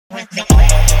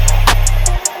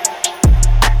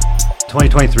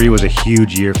2023 was a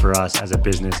huge year for us as a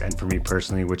business and for me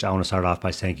personally, which I want to start off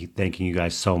by thanking you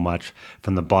guys so much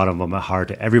from the bottom of my heart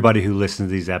to everybody who listens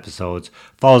to these episodes,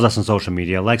 follows us on social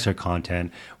media, likes our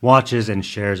content, watches and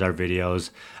shares our videos.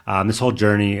 This whole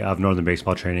journey of Northern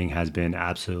Baseball Training has been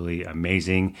absolutely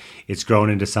amazing. It's grown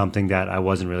into something that I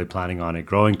wasn't really planning on it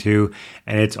growing to,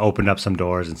 and it's opened up some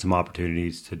doors and some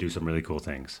opportunities to do some really cool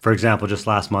things. For example, just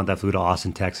last month, I flew to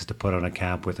Austin, Texas to put on a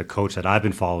camp with a coach that I've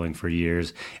been following for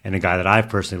years and a guy that I've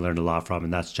personally learned a lot from,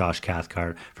 and that's Josh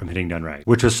Cathcart from Hitting Done Right,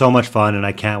 which was so much fun, and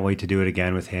I can't wait to do it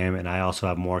again with him. And I also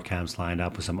have more camps lined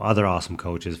up with some other awesome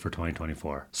coaches for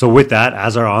 2024. So with that,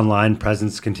 as our online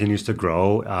presence continues to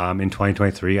grow in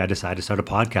 2023, I decided to start a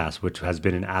podcast, which has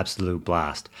been an absolute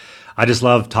blast. I just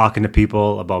love talking to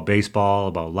people about baseball,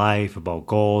 about life, about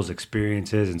goals,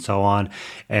 experiences, and so on.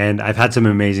 And I've had some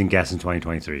amazing guests in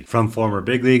 2023, from former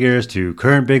big leaguers to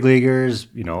current big leaguers,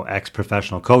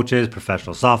 ex-professional coaches,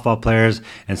 professional softball players,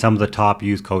 and some of the top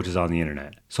youth coaches on the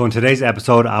internet. So in today's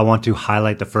episode, I want to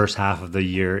highlight the first half of the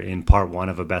year in part one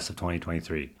of A Best of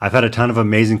 2023. I've had a ton of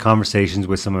amazing conversations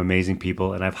with some amazing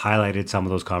people, and I've highlighted some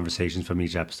of those conversations from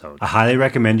each episode. I highly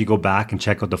recommend you go back and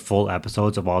check out the full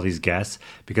episodes of all these guests,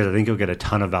 because I think you'll get a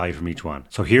ton of value from each one.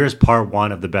 So here is part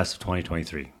one of The Best of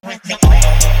 2023.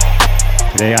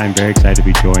 Today, I'm very excited to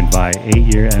be joined by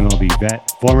 8-year MLB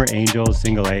vet, former Angels,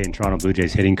 Single A, and Toronto Blue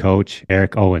Jays hitting coach,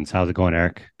 Eric Owens. How's it going,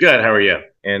 Eric? Good. How are you?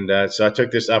 And so I took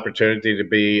this opportunity to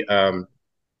be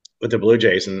with the Blue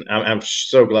Jays, and I'm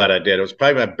so glad I did. It was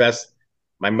probably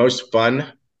my most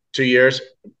fun 2 years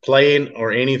playing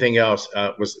or anything else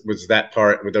was that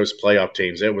part with those playoff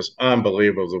teams. It was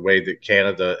unbelievable the way that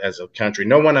Canada as a country,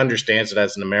 no one understands it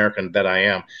as an American that I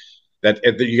am, that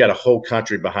you got a whole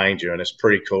country behind you, and it's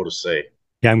pretty cool to see.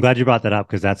 Yeah, I'm glad you brought that up,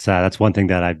 because that's one thing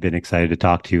that I've been excited to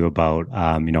talk to you about.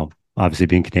 Obviously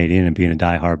being Canadian and being a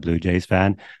diehard Blue Jays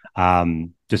fan.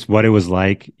 Just what it was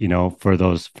like, for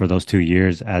those 2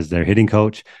 years as their hitting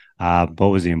coach. What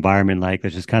was the environment like?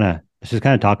 Let's just kind of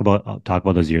talk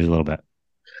about those years a little bit.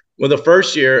 Well, the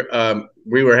first year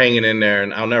we were hanging in there,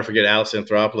 and I'll never forget. Alex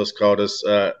Anthopoulos called us.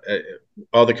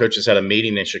 All the coaches had a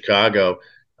meeting in Chicago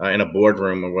in a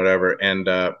boardroom or whatever, and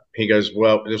he goes,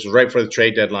 "Well, this was right before the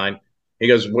trade deadline." He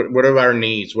goes, what are our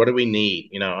needs? What do we need?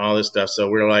 All this stuff. So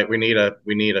we're like, we need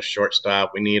a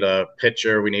shortstop. We need a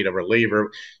pitcher. We need a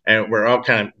reliever. And we're all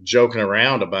kind of joking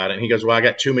around about it. And he goes, well, I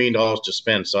got $2 million to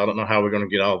spend, so I don't know how we're going to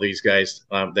get all these guys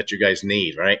that you guys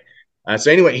need, right?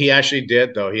 So anyway, he actually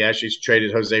did, though. He actually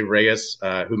traded Jose Reyes,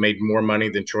 who made more money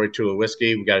than Troy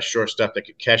Tulowitzki. We got a shortstop that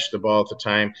could catch the ball at the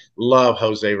time. Love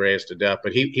Jose Reyes to death,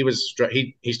 but he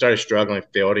started struggling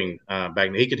fielding back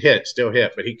then. He could still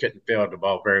hit, but he couldn't field the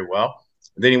ball very well.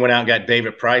 Then he went out and got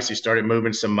David Price. He started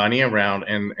moving some money around,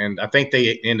 and I think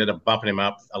they ended up bumping him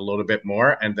up a little bit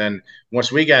more. And then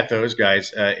once we got those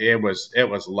guys, it was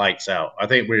lights out. I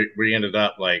think we ended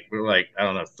up we were I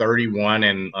don't know, 31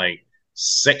 and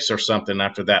 6 or something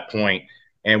after that point,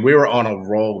 and we were on a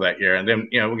roll that year. And then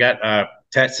we got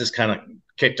Texas kind of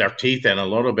kicked our teeth in a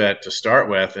little bit to start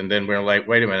with, and then we were like,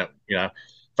 wait a minute,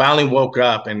 finally woke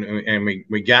up and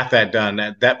we got that done.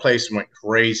 That place went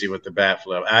crazy with the bat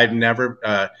flip. I've never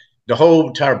the whole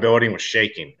entire building was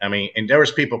shaking. I mean, and there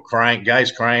was people crying,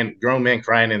 guys crying, grown men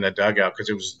crying in the dugout, because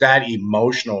it was that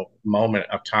emotional moment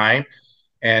of time.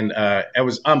 And it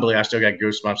was unbelievable. I still got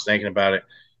goosebumps thinking about it.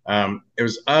 It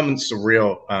was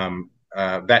surreal,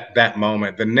 that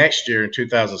moment. The next year in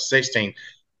 2016,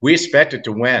 we expected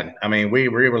to win. I mean, we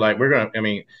were like, we're going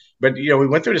to, but, we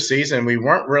went through the season. We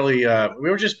weren't really we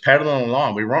were just pedaling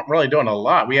along. We weren't really doing a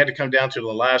lot. We had to come down to the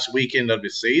last weekend of the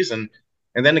season,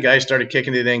 and then the guys started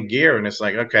kicking it in gear, and it's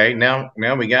like, okay, now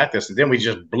we got this. And then we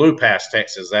just blew past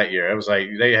Texas that year. It was like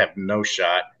they have no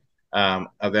shot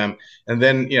of them. And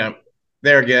then,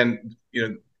 there again,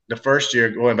 the first year,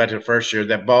 going back to the first year,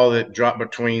 that ball that dropped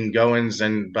between Goins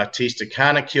and Bautista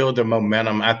kind of killed the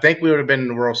momentum. I think we would have been in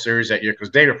the World Series that year, because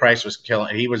David Price was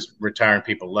killing. He was retiring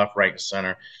people left, right, and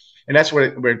center. And that's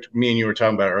what me and you were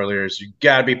talking about earlier, is you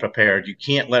got to be prepared. You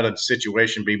can't let a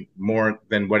situation be more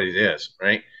than what it is,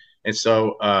 right? And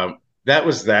so that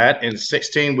was that. In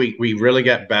 16, we really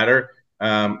got better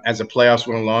as the playoffs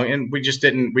went along, and we just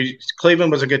didn't.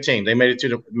 Cleveland was a good team. They made it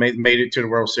to the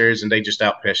World Series, and they just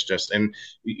outpitched us. And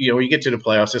when you get to the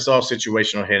playoffs, it's all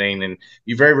situational hitting, and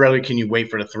you very rarely can you wait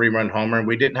for the 3-run homer. And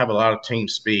we didn't have a lot of team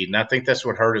speed, and I think that's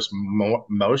what hurt us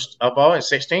most of all at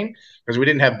 16, because we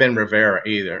didn't have Ben Rivera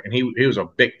either, and he was a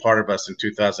big part of us in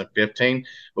 2015.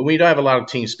 But when you don't have a lot of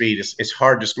team speed, it's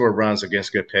hard to score runs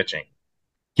against good pitching.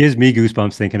 Gives me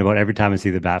goosebumps thinking about every time I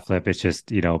see the bat flip. It's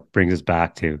just brings us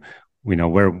back to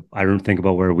where I don't think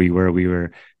about where we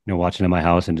were, watching in my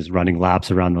house and just running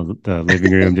laps around the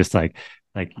living room, just I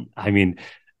mean,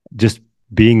 just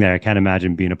being there. I can't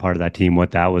imagine being a part of that team,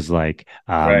 what that was like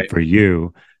Right. for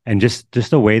you, and just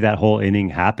the way that whole inning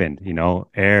happened,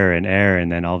 air and air,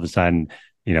 and then all of a sudden,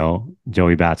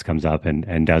 Joey Bats comes up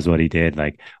and does what he did.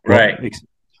 Like, Right.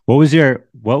 what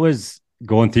was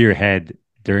going through your head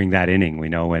during that inning?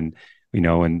 When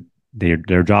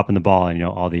they're dropping the ball and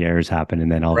all the errors happen, and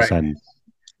then all of a Right. sudden,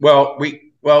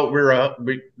 We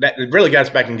that it really got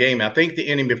us back in game. I think the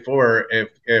inning before,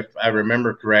 if I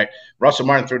remember correct, Russell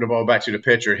Martin threw the ball back to the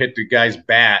pitcher, hit the guy's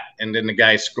bat, and then the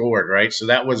guy scored. Right, so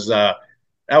that was a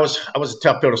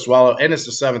tough pill to swallow. And it's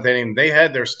the seventh inning. They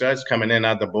had their studs coming in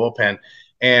out of the bullpen,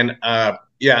 and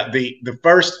yeah, the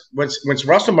first once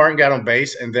Russell Martin got on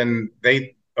base, and then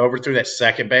they overthrew that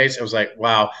second base. It was like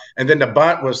wow. And then the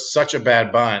bunt was such a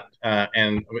bad bunt,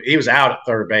 and he was out at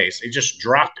third base. He just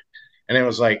dropped it. And it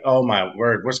was like, oh my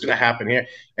word, what's going to happen here?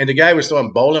 And the guy was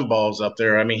throwing bowling balls up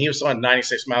there. I mean, he was throwing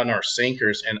 96-mile-an-hour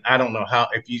sinkers, and I don't know how.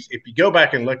 If you go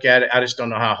back and look at it, I just don't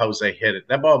know how Jose hit it.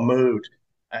 That ball moved.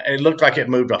 It looked like it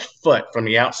moved a foot from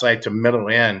the outside to middle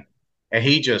end, and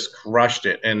he just crushed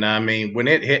it. And I mean, when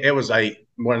it hit, it was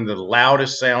one of the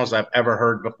loudest sounds I've ever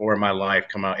heard before in my life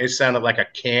come out. It sounded like a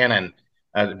cannon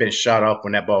had been shot up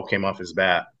when that ball came off his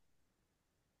bat.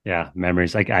 yeah,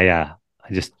 memories. Like I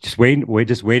just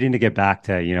waiting to get back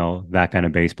to that kind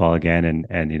of baseball again,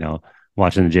 and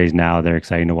watching the Jays now. They're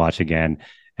exciting to watch again,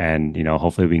 and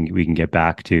hopefully we can get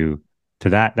back to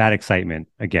that excitement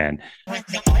again.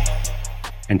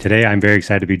 And today I'm very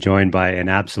excited to be joined by an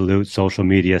absolute social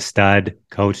media stud,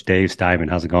 Coach Dave Steinman.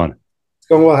 How's it going? It's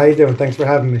going well. How you doing? Thanks for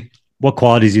having me. What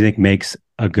qualities do you think makes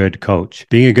a good coach?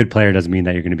 Being a good player doesn't mean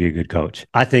that you're going to be a good coach.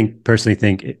 I personally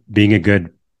think being a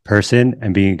good person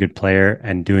and being a good player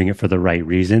and doing it for the right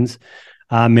reasons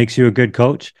makes you a good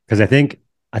coach. Because I think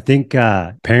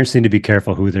parents need to be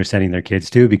careful who they're sending their kids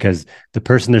to, because the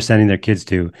person they're sending their kids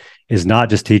to is not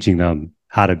just teaching them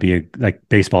how to be like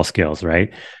baseball skills,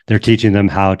 right? They're teaching them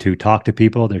how to talk to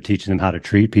people. They're teaching them how to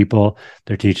treat people.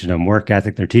 They're teaching them work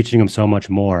ethic. They're teaching them so much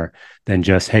more than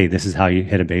just, hey, this is how you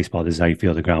hit a baseball. This is how you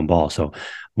feel the ground ball. So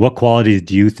what qualities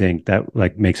do you think that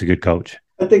like makes a good coach?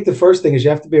 I think the first thing is you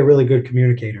have to be a really good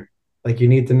communicator. Like you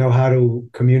need to know how to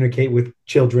communicate with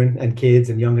children and kids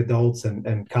and young adults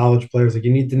and college players. Like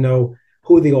you need to know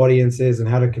who the audience is and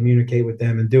how to communicate with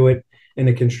them and do it in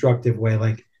a constructive way.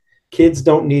 Like kids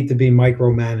don't need to be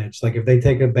micromanaged. Like if they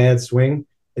take a bad swing,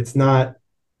 it's not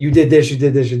you did this, you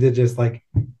did this, you did just like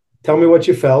tell me what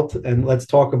you felt and let's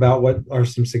talk about what are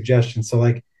some suggestions. So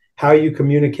like how you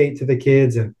communicate to the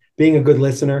kids and being a good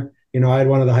listener. I had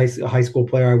one of the high school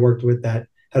player I worked with that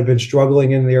had been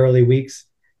struggling in the early weeks,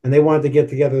 and they wanted to get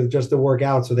together just to work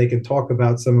out so they can talk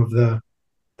about some of the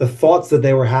thoughts that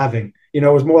they were having. It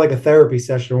was more like a therapy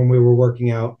session when we were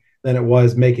working out than it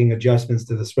was making adjustments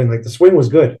to the swing. Like the swing was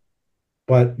good,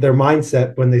 but their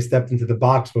mindset when they stepped into the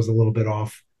box was a little bit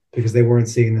off because they weren't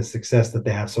seeing the success that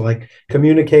they have. So like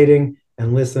communicating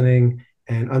and listening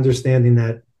and understanding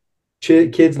that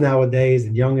kids nowadays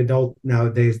and young adult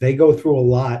nowadays, they go through a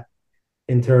lot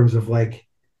in terms of like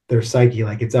their psyche.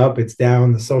 Like it's up, it's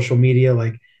down, the social media,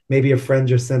 like maybe a friend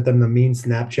just sent them the mean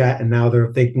Snapchat and now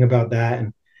they're thinking about that.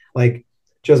 And like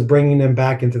just bringing them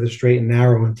back into the straight and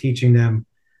narrow and teaching them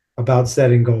about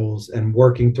setting goals and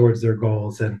working towards their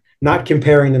goals and not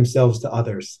comparing themselves to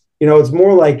others. It's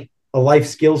more like a life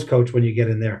skills coach when you get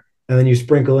in there. And then you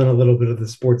sprinkle in a little bit of the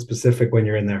sport specific when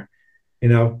you're in there,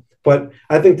 But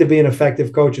I think to be an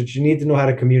effective coach, you need to know how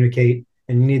to communicate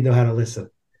and you need to know how to listen.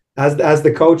 As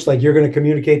the coach, like you're going to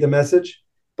communicate the message,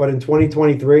 but in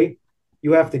 2023,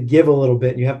 you have to give a little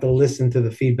bit and you have to listen to the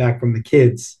feedback from the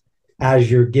kids as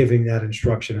you're giving that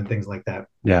instruction and things like that.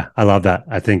 Yeah, I love that.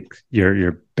 I think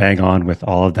you're bang on with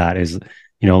all of that is,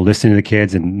 listening to the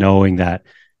kids and knowing that,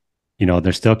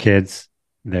 they're still kids.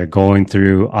 They're going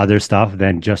through other stuff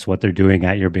than just what they're doing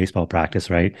at your baseball practice,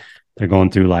 right? They're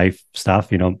going through life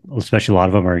stuff, especially a lot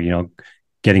of them are,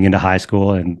 getting into high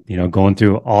school and, going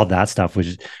through all that stuff,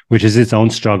 which is its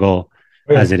own struggle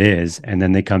as it is. And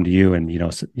then they come to you and,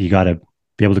 you got to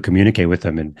be able to communicate with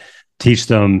them and teach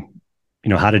them,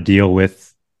 how to deal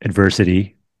with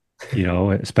adversity,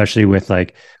 especially with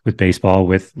baseball,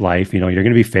 with life, you're going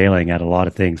to be failing at a lot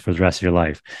of things for the rest of your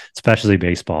life, especially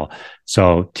baseball.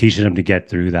 So teaching them to get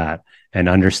through that and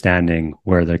understanding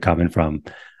where they're coming from.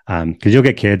 Cause you'll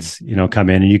get kids, come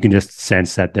in and you can just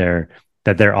sense that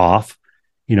they're off,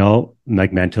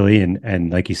 like mentally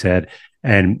and like you said,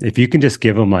 and if you can just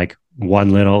give them like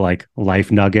one little like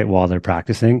life nugget while they're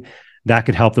practicing, that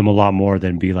could help them a lot more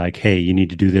than be like, hey, you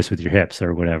need to do this with your hips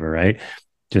or whatever. Right.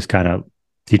 just kind of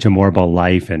teach them more about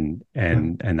life and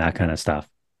that kind of stuff.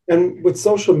 And with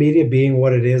social media being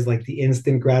what it is, like the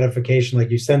instant gratification, like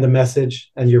you send a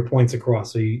message and your point's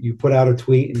across. So you put out a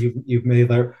tweet and you've made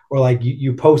that, or like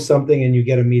you post something and you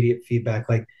get immediate feedback.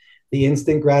 Like the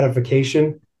instant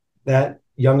gratification that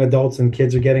young adults and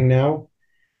kids are getting now,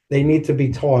 they need to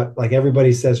be taught. Like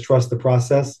everybody says, trust the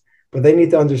process, but they need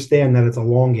to understand that it's a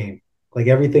long game. Like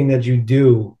everything that you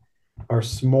do are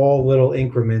small little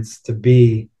increments to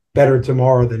be better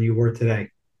tomorrow than you were today.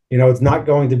 It's not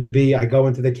going to be, I go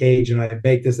into the cage and I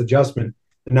make this adjustment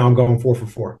and now I'm going 4 for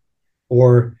 4.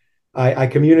 Or I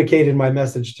communicated my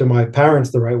message to my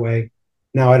parents the right way.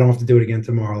 Now I don't have to do it again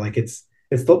tomorrow. Like it's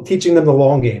teaching them the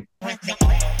long game.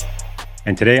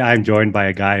 And today I'm joined by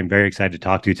a guy I'm very excited to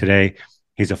talk to today.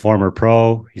 He's a former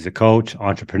pro, he's a coach,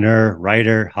 entrepreneur,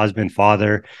 writer, husband,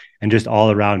 father, and just all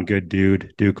around good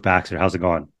dude. Duke Baxter, how's it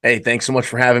going? Hey, thanks so much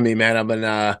for having me, man. I've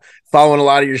been following a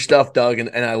lot of your stuff, Doug, and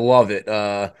I love it.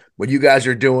 What you guys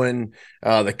are doing,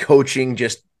 the coaching,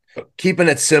 just keeping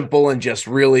it simple and just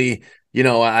really,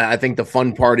 I think the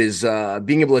fun part is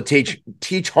being able to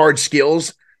teach hard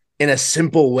skills in a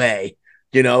simple way.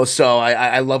 So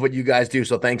I love what you guys do.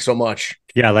 So thanks so much.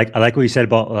 Yeah, I like what you said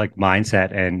about like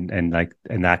mindset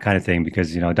and that kind of thing,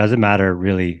 because it doesn't matter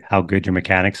really how good your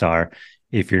mechanics are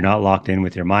if you're not locked in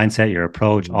with your mindset, your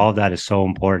approach. All of that is so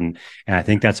important, and I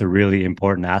think that's a really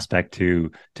important aspect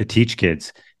to teach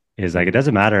kids. Is like it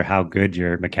doesn't matter how good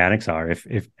your mechanics are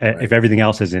if everything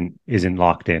else isn't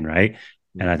locked in, right?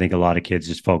 And I think a lot of kids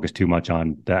just focus too much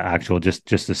on the actual, just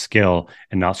the skill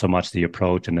and not so much the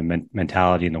approach and the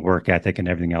mentality and the work ethic and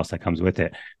everything else that comes with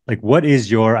it. Like, what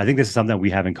is I think this is something that we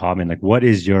have in common. Like, what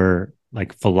is your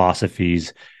like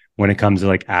philosophies when it comes to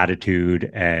like attitude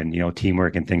and,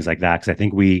 teamwork and things like that? Cause I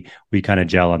think we kind of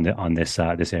gel on this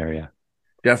area.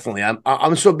 Definitely.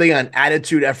 I'm so big on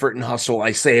attitude, effort, and hustle.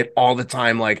 I say it all the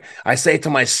time. Like I say it to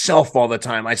myself all the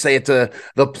time. I say it to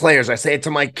the players. I say it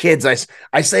to my kids.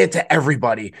 I say it to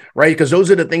everybody, right? Because those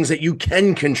are the things that you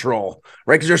can control,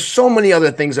 right? Because there's so many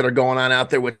other things that are going on out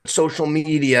there with social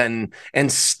media and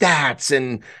stats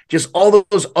and just all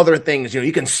those other things.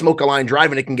 You can smoke a line drive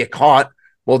and it can get caught.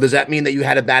 Well, does that mean that you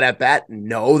had a bad at bat?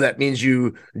 No, that means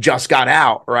you just got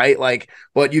out, right?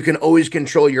 But you can always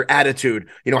control your attitude,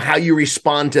 how you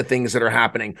respond to things that are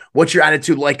happening. What's your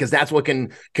attitude like? Because that's what can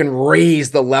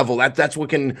raise the level. That's what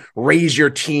can raise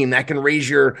your team. That can raise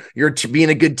your being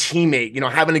a good teammate,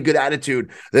 having a good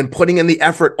attitude, then putting in the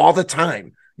effort all the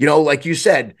time. Like you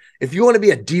said, if you want to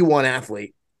be a D1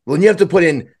 athlete, well, you have to put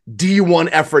in D1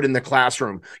 effort in the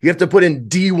classroom. You have to put in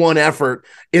D1 effort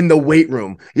in the weight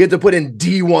room. You have to put in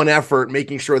D1 effort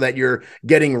making sure that you're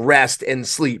getting rest and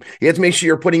sleep. You have to make sure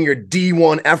you're putting your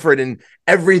D1 effort in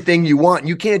everything you want.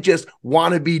 You can't just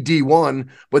want to be D1,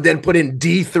 but then put in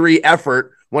D3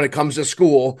 effort when it comes to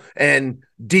school and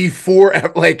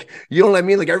D4, like, you know what I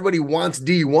mean? Like everybody wants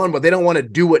D1, but they don't want to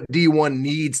do what D1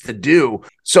 needs to do.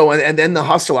 So, and then the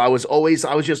hustle, I was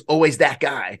just always that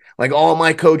guy. Like all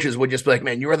my coaches would just be like,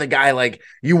 man, you're the guy, like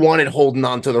you wanted holding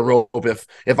on to the rope.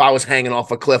 If I was hanging off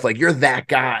a cliff, like you're that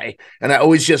guy. And I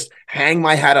always just hang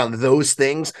my hat on those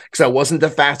things because I wasn't the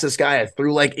fastest guy. I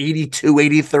threw like 82,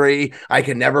 83. I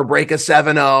could never break a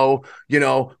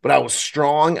 7-0, but I was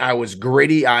strong. I was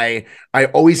gritty. I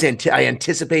always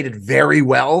anticipated very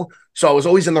well. So I was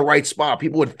always in the right spot.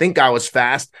 People would think I was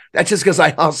fast. That's just because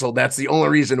I hustled. That's the only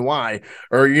reason why.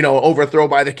 Or, overthrow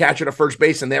by the catcher to first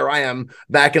base. And there I am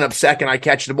backing up second. I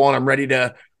catch the ball and I'm ready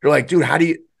to, you're like, dude,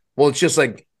 well, it's just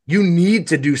like, you need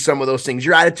to do some of those things.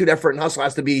 Your attitude, effort, and hustle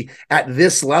has to be at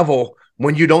this level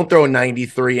when you don't throw a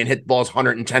 93 and hit balls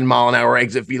 110 mile an hour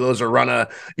exit velos or run a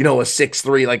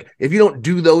 6.3. Like if you don't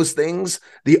do those things,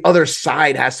 the other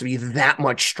side has to be that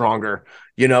much stronger,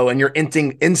 and your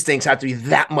instincts have to be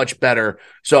that much better.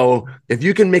 So if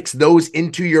you can mix those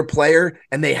into your player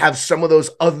and they have some of those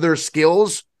other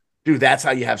skills, dude, that's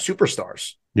how you have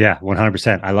superstars. Yeah,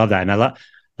 100%. I love that. And I love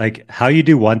like how you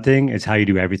do one thing is how you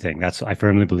do everything. I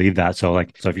firmly believe that. So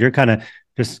if you're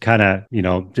just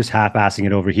half-assing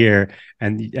it over here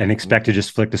and expect to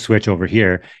just flick the switch over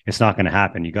here, it's not going to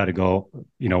happen. You got to go,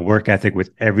 work ethic with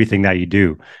everything that you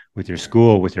do, with your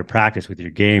school, with your practice, with your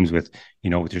games, with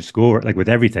your schoolwork, like with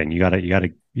everything. You got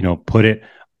to, put it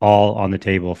all on the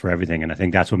table for everything. And I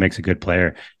think that's what makes a good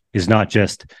player is not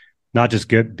just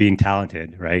good being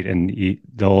talented, right? And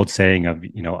the old saying of,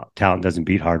 talent doesn't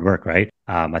beat hard work, right?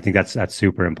 I think that's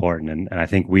super important. And I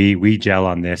think we gel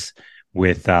on this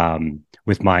with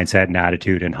mindset and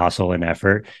attitude and hustle and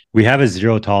effort. We have a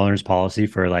zero tolerance policy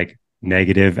for like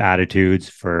negative attitudes,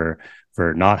 for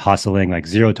not hustling, like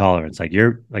zero tolerance. Like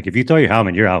if you throw your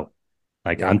helmet, you're out.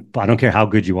 Like I don't care how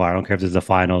good you are. I don't care if there's the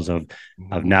finals of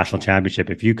national championship.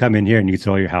 If you come in here and you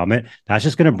throw your helmet, that's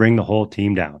just going to bring the whole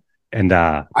team down. And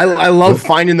I love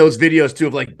finding those videos too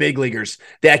of like big leaguers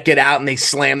that get out and they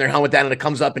slam their helmet down and it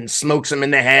comes up and smokes them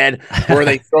in the head, or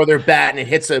they throw their bat and it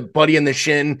hits a buddy in the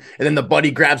shin, and then the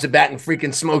buddy grabs the bat and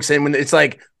freaking smokes him. And it's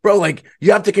like, bro, like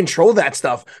you have to control that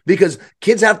stuff, because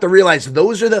kids have to realize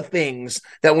those are the things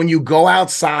that when you go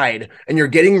outside and you're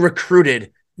getting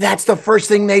recruited, that's the first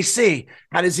thing they see.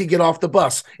 How does he get off the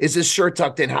bus? Is his shirt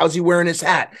tucked in? How's he wearing his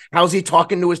hat? How's he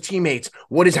talking to his teammates?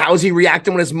 How's he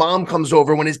reacting when his mom comes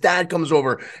over, when his dad comes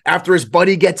over, after his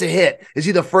buddy gets a hit? Is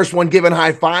he the first one giving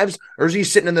high fives, or is he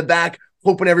sitting in the back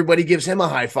hoping everybody gives him a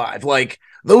high five? Like,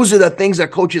 those are the things that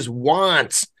coaches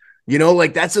want.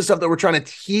 Like that's the stuff that we're trying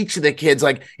to teach the kids.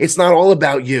 Like, it's not all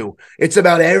about you. It's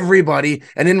about everybody.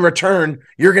 And in return,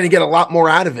 you're going to get a lot more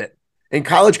out of it. And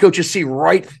college coaches see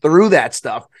right through that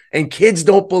stuff. And kids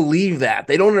don't believe that.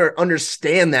 They don't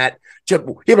understand that.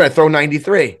 You better throw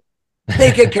 93.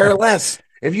 They could care less.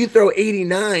 If you throw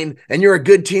 89 and you're a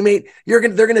good teammate, they're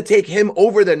going to take him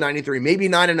over the 93. Maybe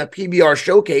not in a PBR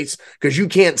showcase because you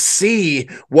can't see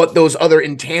what those other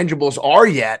intangibles are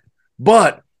yet.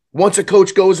 But once a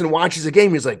coach goes and watches a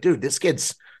game, he's like, dude, this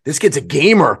kid's a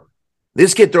gamer.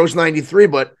 This kid throws 93,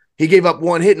 but he gave up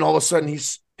one hit and all of a sudden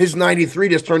his 93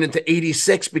 just turned into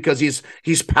 86 because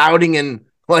he's pouting. And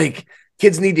like,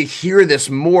 kids need to hear this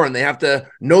more, and they have to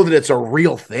know that it's a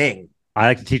real thing. I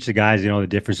like to teach the guys, the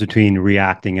difference between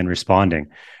reacting and responding,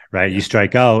 right? You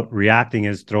strike out. Reacting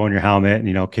is throwing your helmet,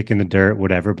 kicking the dirt,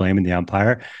 whatever, blaming the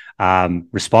umpire.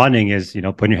 Responding is,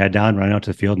 putting your head down, running out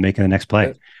to the field, making the next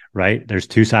play, right? There's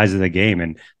two sides of the game,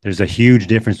 and there's a huge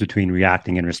difference between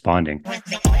reacting and responding.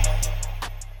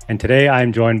 And today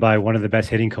I'm joined by one of the best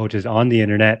hitting coaches on the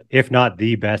internet, if not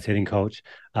the best hitting coach,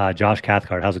 Josh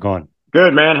Cathcart. How's it going?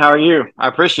 Good, man. How are you? I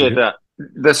appreciate that.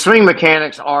 The swing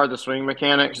mechanics are the swing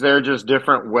mechanics. They're just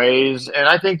different ways. And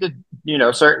I think that,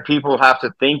 certain people have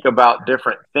to think about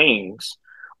different things.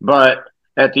 But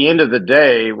at the end of the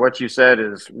day, what you said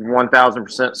is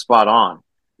 1,000% spot on.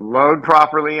 Load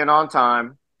properly and on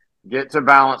time, get to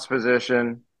balance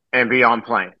position, and be on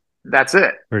plane. That's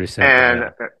it. Pretty simple.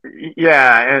 And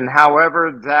and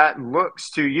however that looks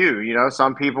to you,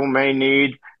 some people may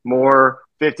need more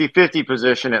 50-50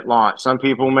 position at launch. Some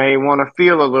people may want to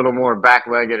feel a little more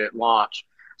back-legged at launch.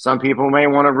 Some people may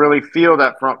want to really feel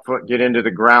that front foot get into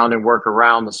the ground and work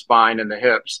around the spine and the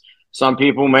hips. Some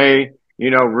people may,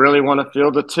 really want to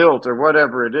feel the tilt or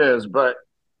whatever it is. But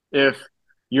if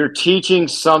you're teaching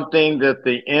something that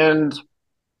the end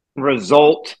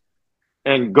result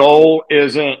and goal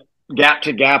isn't gap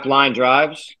to gap line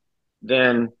drives,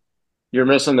 then you're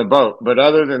missing the boat. But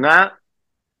other than that,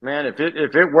 man, if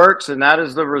it works and that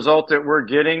is the result that we're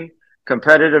getting,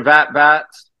 competitive at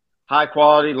bats, high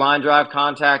quality line drive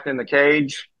contact in the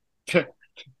cage,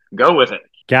 go with it.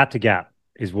 Gap to gap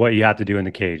is what you have to do in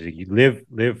the cage. Like, you live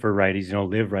for righties,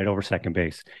 live right over second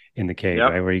base in the cage,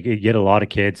 right? Where you get a lot of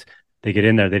kids, they get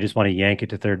in there, they just want to yank it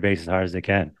to third base as hard as they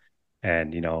can.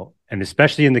 And, and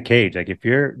especially in the cage, like if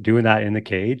you're doing that in the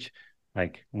cage,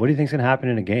 like what do you think is going to happen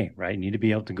in a game, right? You need to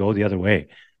be able to go the other way.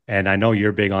 And I know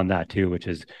you're big on that too, which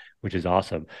is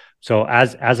awesome. So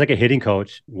as like a hitting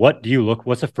coach, what's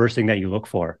the first thing that you look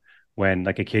for when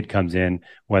like a kid comes in,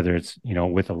 whether it's,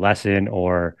 with a lesson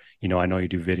or, I know you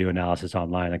do video analysis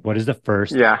online, like what is the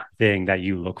first thing that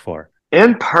you look for?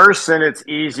 In person, it's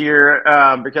easier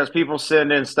because people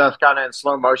send in stuff kind of in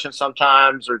slow motion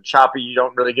sometimes or choppy. You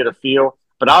don't really get a feel,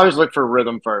 but I always look for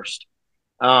rhythm first.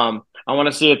 I want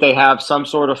to see if they have some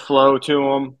sort of flow to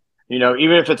them,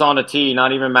 even if it's on a tee,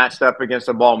 not even matched up against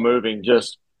a ball moving,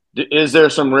 just is there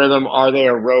some rhythm? Are they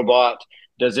a robot?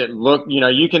 Does it look,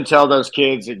 you can tell those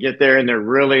kids that get there and they're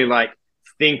really like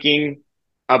thinking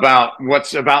about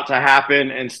what's about to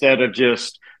happen instead of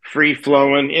just free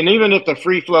flowing. And even if the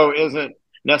free flow isn't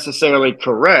necessarily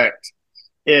correct,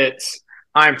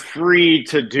 I'm free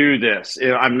to do this.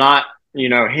 I'm not,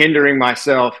 hindering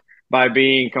myself by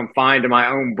being confined to my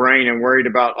own brain and worried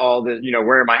about all the,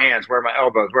 where are my hands, where are my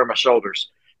elbows, where are my shoulders.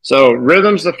 So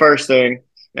rhythm's the first thing.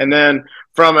 And then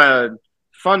from a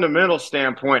fundamental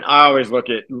standpoint, I always look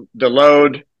at the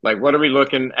load. Like, what are we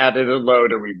looking at the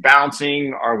load? Are we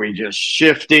bouncing? Are we just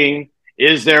shifting?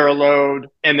 Is there a load?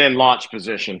 And then launch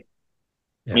position.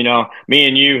 Yeah. Me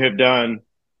and you have done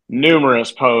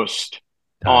numerous posts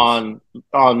on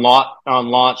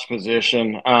launch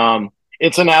position.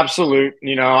 It's an absolute,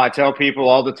 I tell people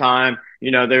all the time,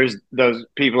 there's those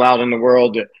people out in the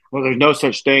world that, well, there's no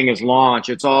such thing as launch.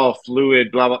 It's all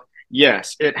fluid, blah, blah.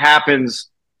 Yes, it happens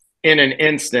in an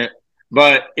instant.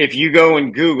 But if you go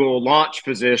and Google launch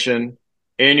position,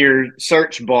 in your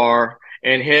search bar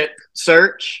and hit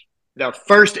search, the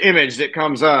first image that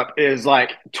comes up is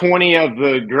like 20 of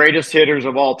the greatest hitters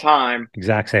of all time.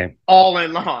 Exact same. All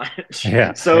in launch.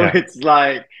 Yeah. So it's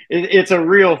like, it's a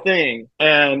real thing.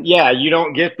 And yeah, you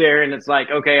don't get there and it's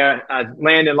like, okay, I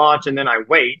land and launch and then I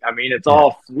wait. I mean, it's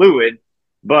all fluid.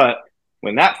 But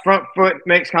when that front foot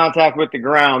makes contact with the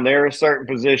ground, there are certain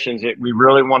positions that we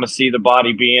really want to see the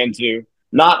body be into,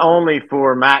 not only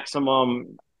for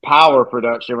maximum power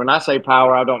production. When I say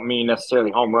power, I don't mean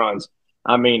necessarily home runs.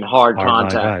 I mean hard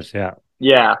contact. Guys,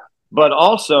 yeah. But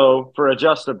also for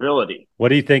adjustability. What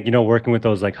do you think, working with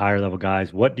those like higher level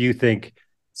guys, what do you think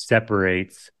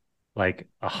separates like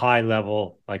a high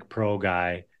level, like pro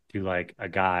guy to like a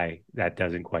guy that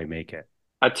doesn't quite make it?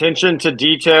 Attention to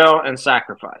detail and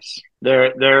sacrifice.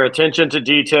 Their attention to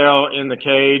detail in the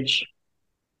cage,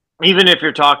 even if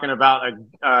you're talking about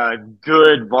a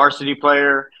good varsity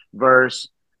player versus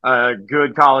a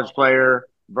good college player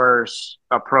versus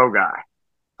a pro guy.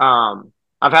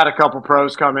 I've had a couple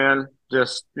pros come in,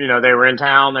 just, they were in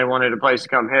town. They wanted a place to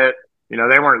come hit. They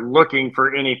weren't looking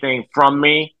for anything from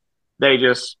me. They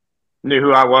just knew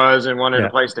who I was and wanted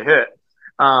a place to hit.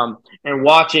 And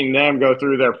watching them go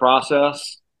through their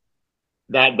process,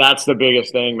 that's the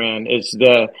biggest thing, man. It's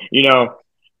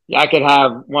I could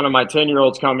have one of my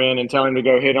 10-year-olds come in and tell him to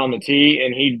go hit on the tee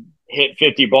and he'd hit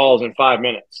 50 balls in 5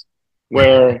 minutes,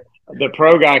 where the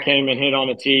pro guy came and hit on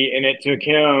the tee and it took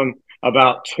him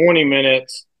about 20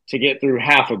 minutes to get through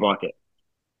half a bucket.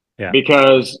 Yeah.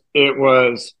 Because it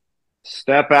was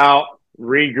step out,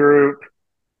 regroup.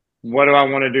 What do I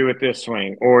want to do with this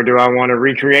swing? Or do I want to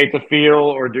recreate the feel,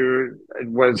 or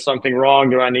was something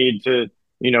wrong? Do I need to,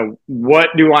 what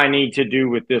do I need to do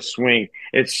with this swing?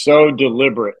 It's so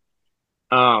deliberate.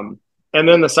 And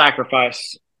then the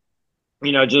sacrifice,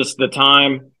 just the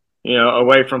time,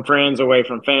 away from friends, away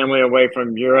from family, away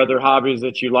from your other hobbies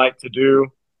that you like to do.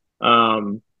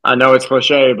 I know it's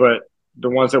cliche, but the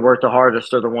ones that work the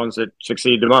hardest are the ones that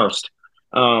succeed the most.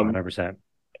 100%.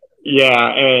 Yeah.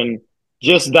 And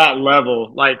just that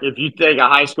level, like if you take a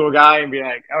high school guy and be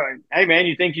like, oh, hey man,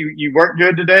 you think you worked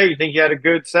good today? You think you had a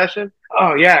good session?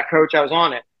 Oh yeah, coach, I was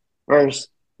on it. Versus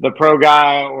the pro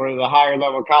guy or the higher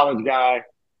level college guy,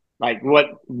 like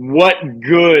what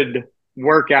good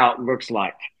workout looks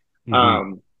like,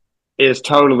 is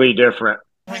totally different.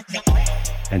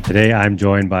 And today I'm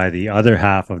joined by the other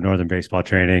half of Northern Baseball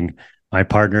Training, my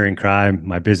partner in crime,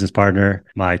 my business partner,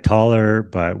 my taller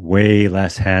but way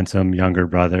less handsome younger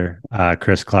brother,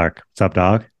 Chris Clark. What's up,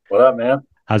 dog? What up, man?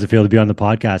 How's it feel to be on the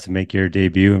podcast and make your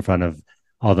debut in front of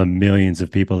all the millions of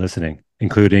people listening,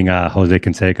 including Jose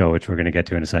Canseco, which we're going to get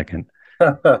to in a second?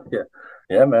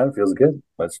 Yeah, man, it feels good.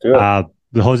 Let's do it.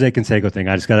 The Jose Canseco thing,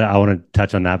 I want to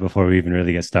touch on that before we even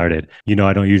really get started. I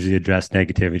don't usually address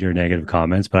negativity or negative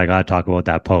comments, but I got to talk about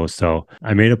that post. So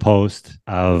I made a post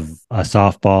of a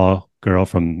softball girl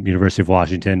from University of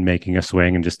Washington making a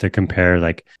swing, and just to compare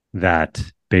like that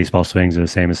baseball swings are the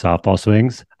same as softball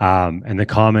swings. And the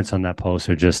comments on that post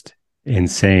are just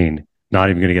insane. Not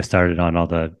even going to get started on all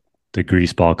the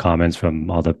greaseball comments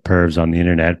from all the pervs on the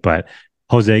internet, but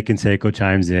Jose Canseco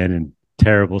chimes in and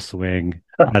terrible swing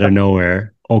out of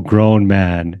nowhere. A grown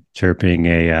man chirping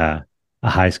a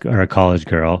high school or a college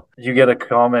girl. You get a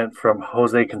comment from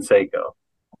Jose Canseco,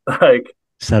 like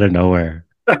just out of nowhere,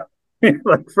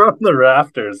 like from the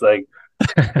rafters. Like,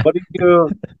 what do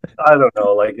you? I don't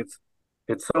know. Like,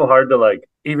 it's so hard to like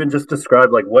even just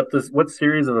describe like what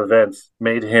series of events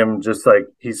made him just like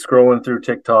he's scrolling through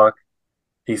TikTok,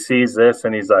 he sees this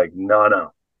and he's like,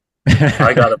 no.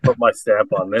 I got to put my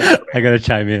stamp on this. I got to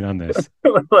chime in on this.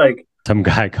 Like some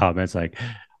guy comments like,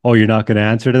 oh, you're not going to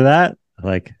answer to that?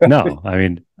 Like, no, I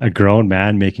mean, a grown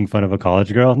man making fun of a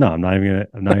college girl. No, I'm not even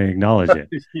going to acknowledge it.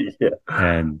 Yeah.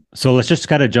 And so let's just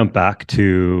kind of jump back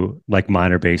to like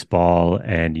minor baseball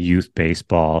and youth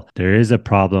baseball. There is a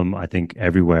problem, I think,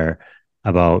 everywhere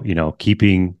about,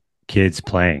 keeping kids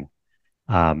playing,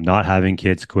 not having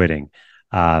kids quitting.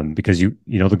 Because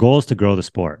the goal is to grow the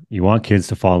sport. You want kids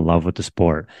to fall in love with the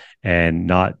sport and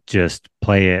not just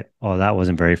play it. Oh, that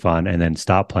wasn't very fun, and then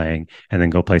stop playing and then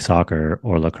go play soccer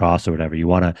or lacrosse or whatever. You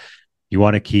want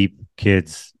to keep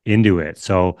kids into it.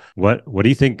 So what do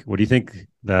you think? What do you think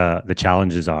the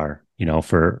challenges are?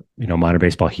 For minor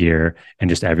baseball here and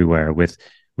just everywhere with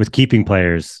keeping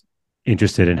players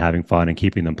interested in having fun and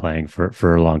keeping them playing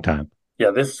for a long time.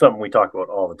 Yeah, this is something we talk about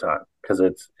all the time because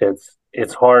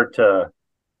it's hard to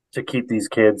keep these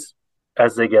kids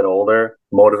as they get older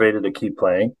motivated to keep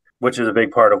playing, which is a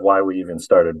big part of why we even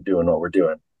started doing what we're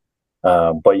doing.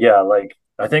 But yeah, like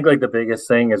I think like the biggest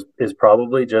thing is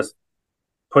probably just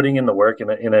putting in the work in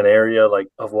an area like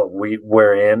of what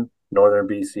we're in Northern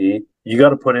BC, you got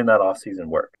to put in that off-season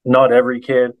work. Not every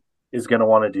kid is going to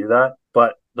want to do that,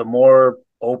 but the more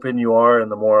open you are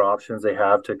and the more options they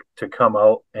have to come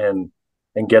out and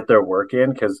get their work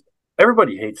in, because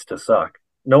everybody hates to suck.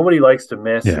 Nobody likes to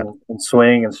miss and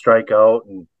swing and strike out.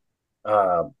 And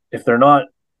if they're not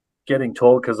getting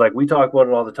told, because like we talk about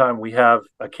it all the time, we have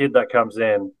a kid that comes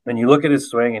in and you look at his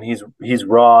swing and he's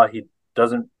raw. He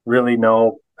doesn't really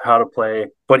know how to play,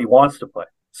 but he wants to play.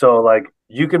 So like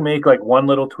you can make like one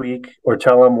little tweak or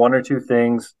tell him one or two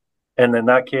things, and then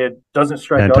that kid doesn't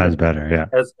strike 10 out times better,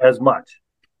 as much.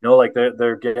 You know, like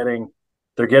they're getting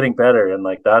better, and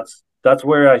like that's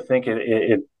where I think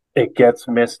it gets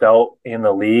missed out in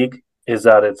the league, is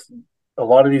that it's a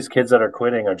lot of these kids that are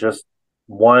quitting are just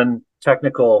one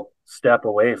technical step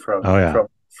away from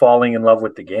falling in love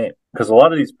with the game. Because a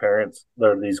lot of these parents,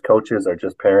 these coaches are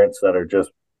just parents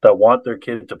that want their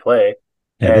kid to play.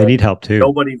 Yeah, they need help too.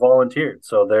 Nobody volunteered,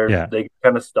 so they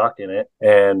kind of stuck in it.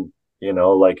 And you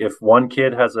know, like if one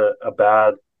kid has a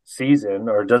bad season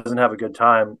or doesn't have a good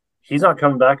time, he's not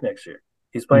coming back next year.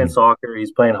 He's playing soccer,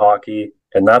 he's playing hockey,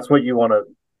 and that's what you want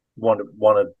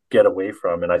to get away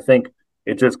from. And I think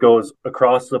it just goes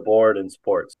across the board in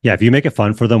sports. Yeah, if you make it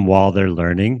fun for them while they're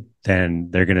learning, then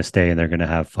they're going to stay and they're going to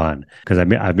have fun. Because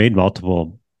I've made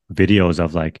multiple videos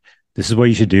of like, this is what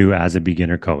you should do as a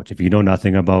beginner coach. If you know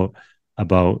nothing about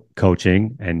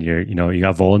coaching and you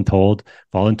got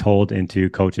voluntold into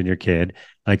coaching your kid,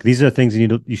 like these are the things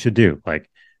you should do.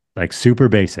 Like super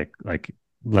basic, like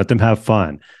let them have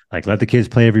fun, like let the kids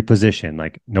play every position.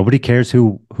 Like nobody cares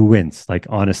who wins. Like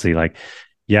honestly, like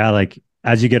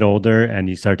as you get older and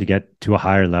you start to get to a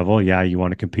higher level, you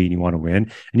want to compete and you want to win,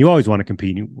 and you always want to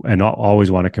compete and always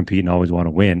want to compete and always want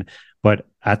to win. But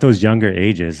at those younger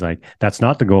ages, like that's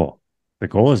not the goal. The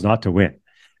goal is not to win.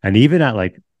 And even at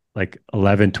like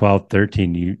 11, 12,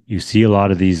 13, you see a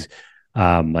lot of these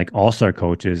like all-star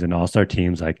coaches and all-star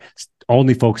teams like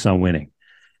only focus on winning.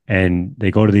 And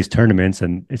they go to these tournaments,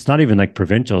 and it's not even like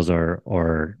provincials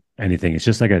or anything. It's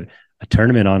just like a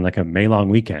tournament on like a May-long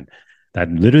weekend that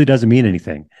literally doesn't mean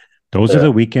anything. Those are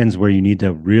the weekends where you need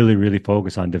to really, really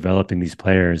focus on developing these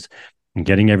players and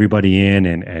getting everybody in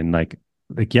and like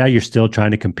you're still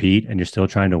trying to compete and you're still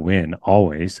trying to win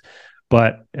always,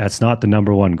 but that's not the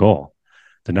number one goal.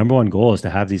 The number one goal is to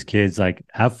have these kids like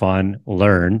have fun,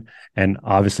 learn, and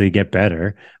obviously get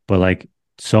better. But like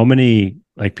so many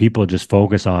like people just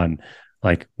focus on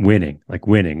like winning.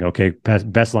 Okay,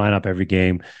 best lineup every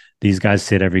game. These guys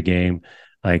sit every game.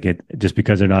 Like it just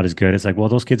because they're not as good. It's like, well,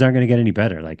 those kids aren't going to get any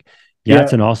better. Like,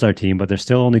 it's an all-star team, but they're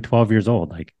still only 12 years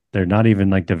old. Like they're not even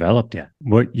like developed yet.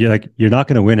 You're not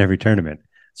going to win every tournament.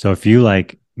 So if you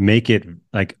like make it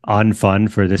like unfun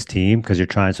for this team because you're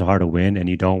trying so hard to win and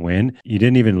you don't win, you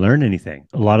didn't even learn anything.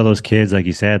 A lot of those kids, like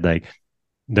you said, like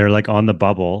they're like on the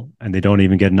bubble and they don't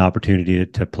even get an opportunity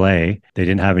to play. They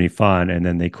didn't have any fun and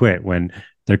then they quit. When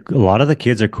a lot of the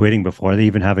kids are quitting before they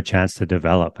even have a chance to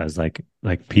develop as like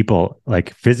people,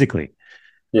 like physically.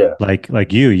 Yeah.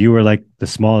 Like you were like the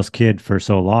smallest kid for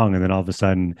so long, and then all of a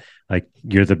sudden like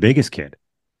you're the biggest kid.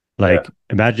 Like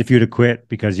imagine if you'd have quit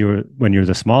because when you were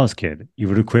the smallest kid, you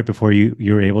would have quit before you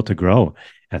were able to grow.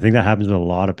 I think that happens with a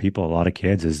lot of people, a lot of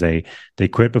kids, is they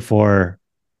quit before,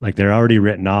 like they're already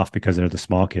written off because they're the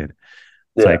small kid.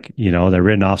 It's like, they're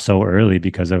written off so early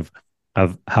because of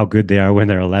how good they are when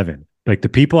they're 11. Like the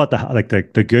people at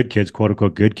the good kids, quote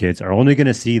unquote good kids, are only going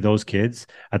to see those kids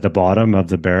at the bottom of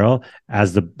the barrel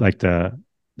as the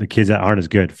kids that aren't as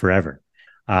good forever.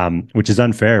 Which is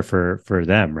unfair for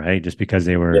them, right? Just because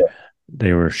they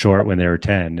were short when they were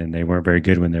 10 and they weren't very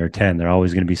good when they were 10, they're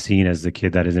always going to be seen as the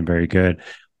kid that isn't very good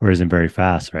or isn't very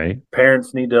fast, right?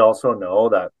 Parents need to also know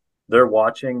that they're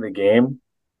watching the game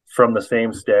from the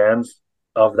same stands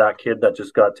of that kid that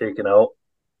just got taken out.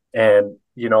 And,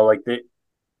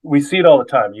 we see it all the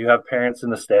time. You have parents in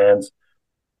the stands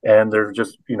and they're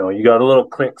just, you got a little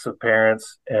cliques of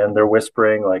parents and they're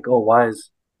whispering like, oh, why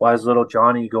is little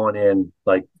Johnny going in?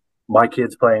 Like my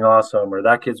kid's playing awesome, or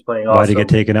that kid's playing awesome. Why did he get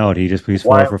taken out? He's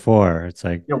 4 for 4. It's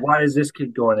like, why is this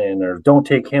kid going in? Or don't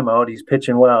take him out. He's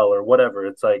pitching well, or whatever.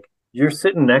 It's like you're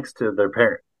sitting next to their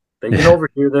parent. They can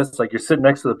overhear this. Like you're sitting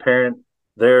next to the parent,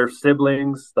 their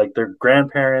siblings, like their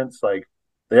grandparents. Like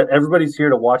everybody's here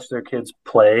to watch their kids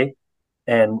play.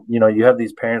 And, you have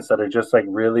these parents that are just like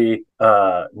really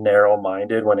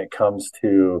narrow-minded when it comes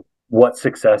to what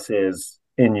success is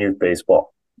in youth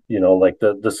baseball. Like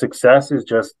the success is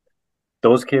just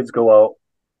those kids go out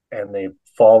and they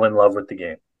fall in love with the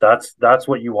game. That's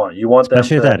what you want. You want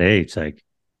especially them at that age, like,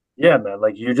 yeah, man,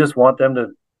 like you just want them to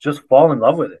just fall in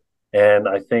love with it. And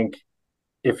I think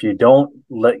if you don't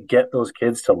get those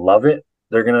kids to love it,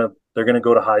 they're gonna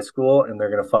go to high school and they're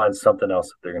gonna find something else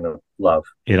that they're gonna love.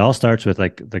 It all starts with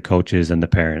like the coaches and the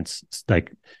parents, it's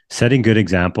like setting good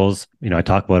examples. I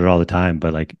talk about it all the time,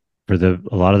 but like for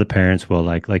a lot of the parents will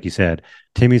like you said,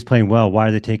 Timmy's playing well. Why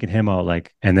are they taking him out?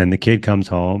 Like, and then the kid comes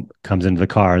into the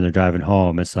car and they're driving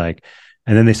home. It's like,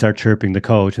 and then they start chirping the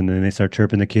coach, and then they start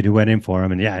chirping the kid who went in for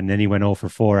him. And then he went 0 for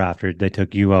 4 after they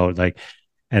took you out. Like,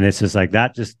 and it's just like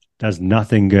that just does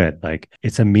nothing good. Like,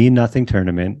 it's a mean nothing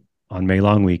tournament on May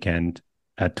long weekend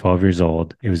at 12 years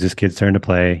old. It was this kid's turn to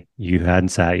play. You hadn't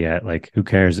sat yet. Like, who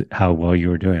cares how well you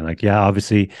were doing? Like, yeah,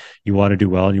 obviously you want to do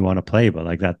well and you want to play,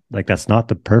 but that's not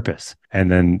the purpose.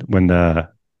 And then when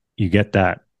you get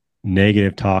that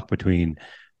negative talk between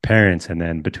parents, and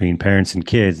then between parents and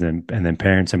kids, and then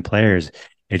parents and players,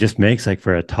 it just makes like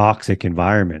for a toxic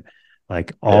environment,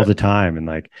 like all the time. And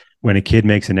like when a kid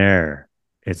makes an error,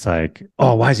 it's like,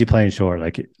 oh, why is he playing short?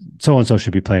 Like, so and so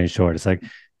should be playing short. It's like,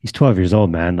 he's 12 years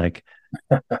old, man. Like,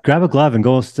 grab a glove and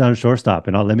go down shortstop,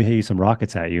 and let me hit you some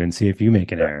rockets at you and see if you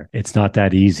make an error. It's not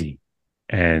that easy,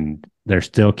 and they're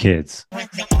still kids.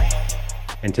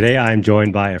 And today I'm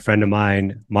joined by a friend of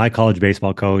mine, my college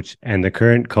baseball coach, and the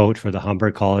current coach for the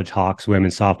Humber College Hawks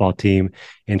women's softball team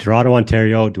in Toronto,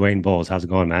 Ontario, Dwayne Bowles. How's it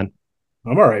going, man?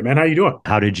 I'm all right, man. How you doing?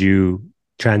 How did you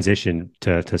transition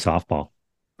to softball?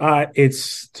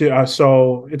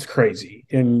 So it's crazy,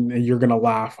 and you're gonna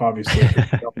laugh, obviously.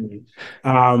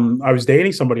 I was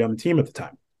dating somebody on the team at the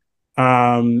time,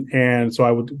 and so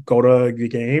I would go to the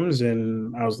games,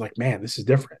 and I was like, man, this is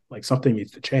different. Like, something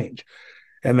needs to change.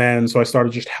 And then so I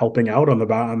started just helping out on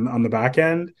the back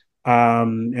end,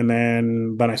 and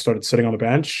then I started sitting on the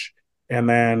bench, and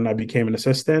then I became an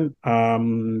assistant.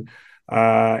 And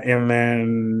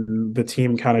then the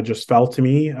team kind of just fell to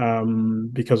me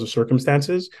because of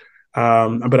circumstances.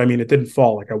 But I mean, it didn't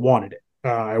fall like I wanted it.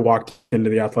 I walked into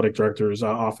the athletic director's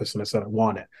office and I said, I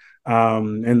want it.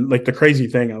 And like the crazy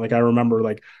thing, like I remember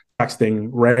like texting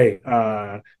Ray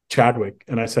Chadwick,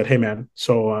 and I said, hey man,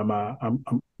 so I'm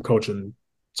coaching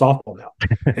softball now.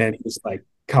 And he's like,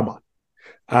 come on.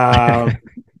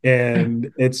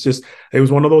 And it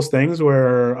was one of those things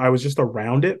where I was just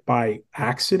around it by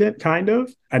accident, kind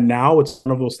of. And now it's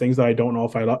one of those things that I don't know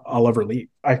if I'll ever leave.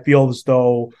 I feel as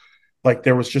though like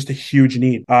there was just a huge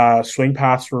need. Swing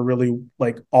paths were really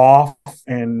like off,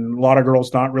 and a lot of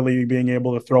girls not really being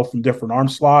able to throw from different arm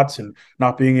slots and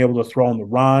not being able to throw on the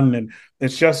run. And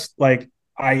it's just like,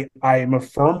 I am a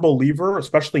firm believer,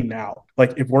 especially now,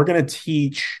 like if we're going to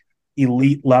teach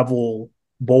elite level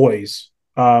boys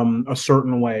a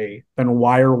certain way, then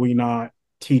why are we not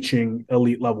teaching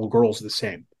elite level girls the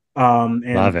same?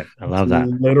 And love it. I love that.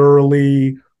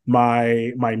 Literally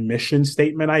my mission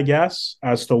statement, I guess,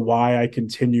 as to why I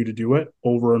continue to do it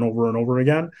over and over and over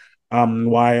again.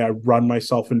 Why I run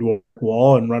myself into a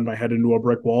wall and run my head into a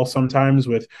brick wall sometimes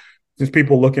with just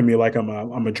people look at me like I'm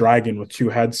a dragon with two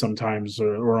heads sometimes,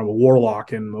 or I'm a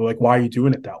warlock, and like, why are you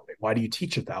doing it that way? Why do you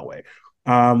teach it that way?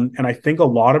 And I think a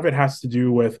lot of it has to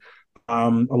do with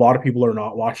a lot of people are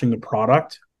not watching the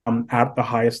product at the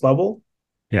highest level.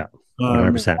 Yeah,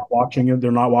 100%.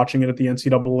 They're not watching it at the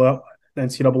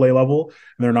NCAA level,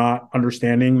 and they're not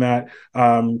understanding that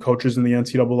coaches in the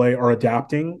NCAA are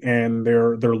adapting, and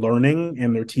they're learning,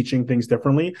 and they're teaching things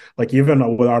differently. Like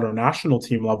even without our national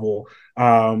team level,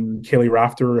 Kaylee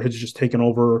Rafter has just taken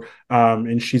over,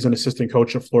 and she's an assistant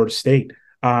coach at Florida State.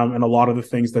 And a lot of the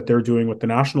things that they're doing with the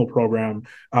national program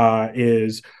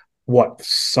is what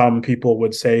some people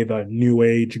would say the new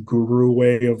age guru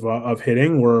way of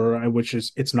hitting, which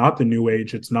is, it's not the new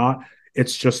age.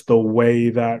 It's just the way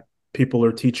that people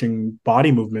are teaching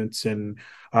body movements and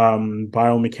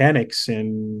biomechanics,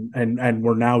 and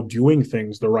we're now doing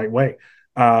things the right way.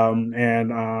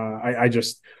 I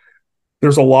just,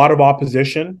 there's a lot of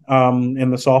opposition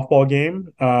in the softball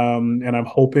game, and I'm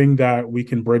hoping that we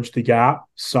can bridge the gap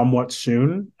somewhat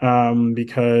soon,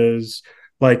 because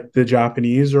like the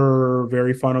Japanese are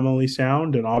very fundamentally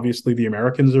sound, and obviously the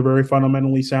Americans are very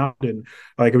fundamentally sound, and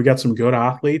like we got some good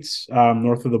athletes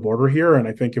north of the border here, and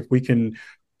I think if we can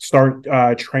start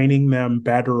training them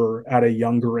better at a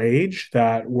younger age,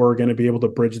 that we're going to be able to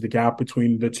bridge the gap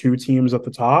between the two teams at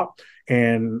the top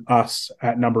and us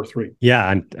at number 3.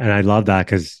 Yeah. And I love that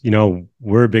because,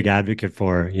 we're a big advocate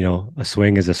for, a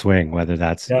swing is a swing, whether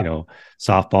that's,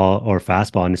 softball or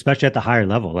fastball, and especially at the higher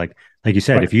level. Like you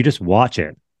said, right. If you just watch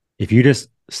it, if you just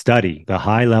study the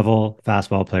high level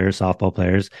fastball players, softball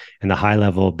players, and the high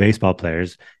level baseball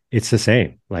players, it's the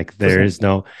same. Like there is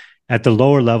no, at the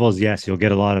lower levels, yes, you'll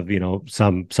get a lot of,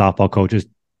 some softball coaches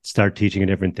start teaching a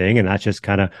different thing. And that's just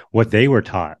kind of what they were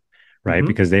taught. right?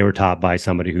 Because they were taught by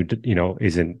somebody who,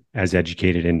 isn't as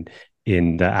educated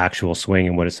in the actual swing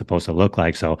and what it's supposed to look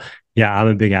like. So yeah, I'm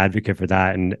a big advocate for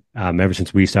that. And ever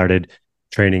since we started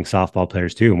training softball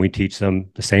players too, and we teach them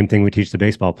the same thing we teach the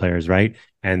baseball players, right?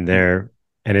 And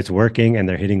it's working, and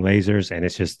they're hitting lasers, and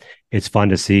it's fun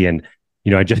to see. And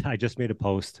I just made a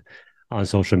post on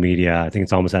social media. I think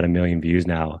it's almost at 1 million views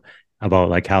now, about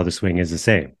like how the swing is the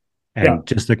same. And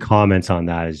just the comments on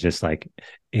that is just like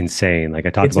insane. Like I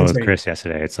talked about it with Chris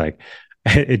yesterday. It's like,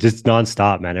 it just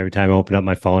nonstop, man. Every time I open up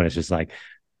my phone, it's just like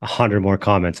 100 more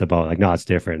comments about like, no, it's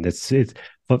different. It's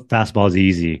fastball is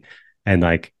easy. And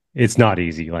like, it's not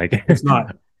easy. Like It's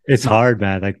not. it's hard,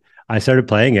 man. Like I started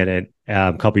playing it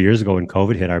a couple of years ago when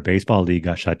COVID hit. Our baseball league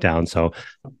got shut down. So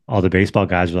all the baseball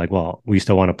guys were like, well, we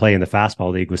still want to play. And the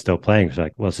fastball league was still playing. So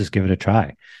like, well, let's just give it a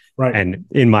try. Right. And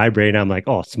in my brain, I'm like,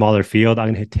 oh, smaller field, I'm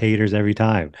gonna hit taters every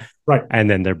time. Right. And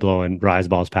then they're blowing rise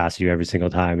balls past you every single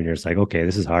time. And you're just like, okay,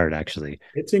 this is hard actually.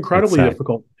 It's incredibly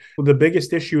difficult. The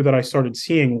biggest issue that I started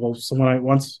seeing,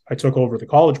 once I took over the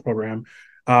college program,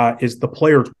 is the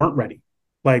players weren't ready.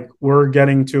 Like we're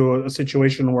getting to a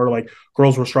situation where like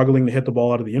girls were struggling to hit the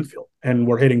ball out of the infield, and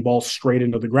we're hitting balls straight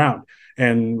into the ground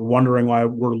and wondering why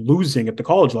we're losing at the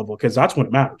college level, because that's when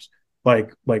it matters.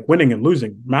 Like winning and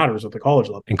losing matters at the college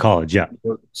level. In college, yeah.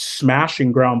 We're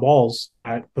smashing ground balls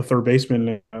at the third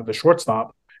baseman, the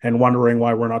shortstop, and wondering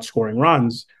why we're not scoring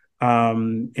runs. I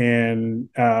mean,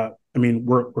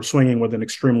 we're swinging with an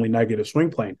extremely negative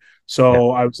swing plane.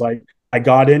 So I was like, I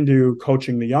got into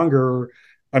coaching the younger,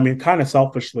 I mean, kind of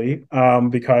selfishly,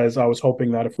 because I was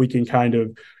hoping that if we can kind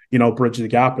of, bridge the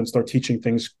gap and start teaching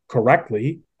things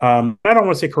correctly. I don't want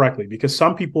to say correctly, because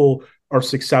some people are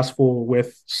successful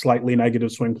with slightly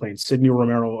negative swing planes. Sierra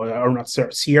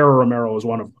Romero is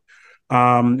one of them.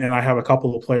 And I have a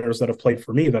couple of players that have played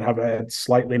for me that have had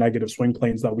slightly negative swing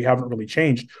planes that we haven't really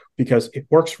changed because it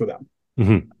works for them.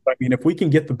 Mm-hmm. I mean, if we can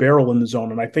get the barrel in the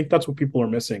zone, and I think that's what people are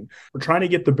missing. We're trying to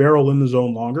get the barrel in the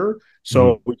zone longer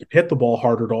so we can hit the ball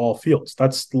harder to all fields.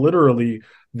 That's literally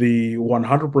the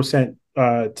 100%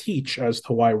 teach as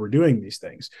to why we're doing these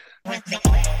things.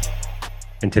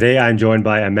 And today I'm joined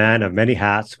by a man of many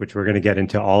hats, which we're going to get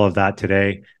into all of that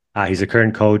today. He's a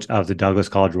current coach of the Douglas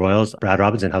College Royals. Brad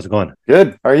Robinson, how's it going?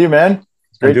 Good. How are you, man?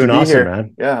 It's great to be awesome, here,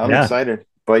 man. Yeah, I'm excited.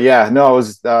 But yeah, no, I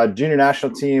was junior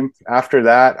national team. After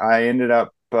that, I ended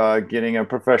up getting a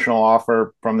professional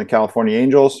offer from the California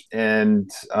Angels, and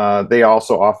they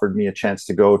also offered me a chance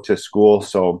to go to school.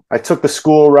 So I took the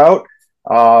school route,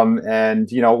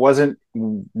 and it wasn't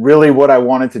really what I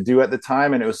wanted to do at the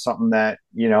time, and it was something that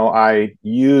I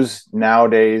use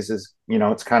nowadays as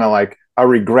it's kind of like a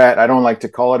regret. I don't like to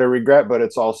call it a regret, but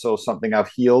it's also something I've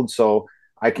healed, so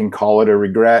I can call it a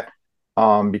regret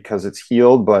because it's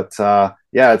healed. But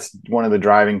yeah, it's one of the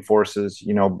driving forces,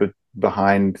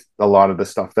 behind a lot of the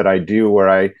stuff that I do, where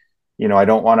I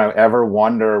don't want to ever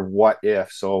wonder what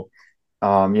if. So,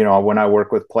 when I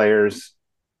work with players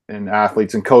and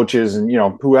athletes and coaches and,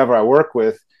 whoever I work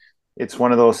with, it's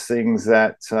one of those things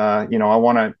that, I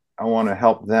want to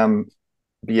help them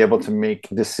be able to make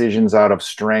decisions out of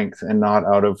strength and not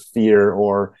out of fear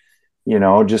or,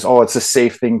 just, it's a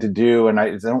safe thing to do. And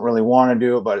I don't really want to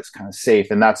do it, but it's kind of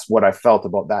safe. And that's what I felt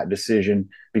about that decision,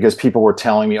 because people were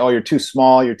telling me, oh, you're too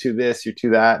small, you're too this, you're too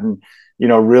that. And,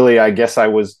 really, I guess I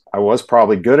was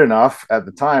probably good enough at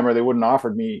the time, or they wouldn't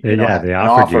offered me they an offered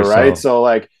offer, you, right? So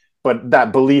like, but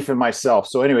that belief in myself.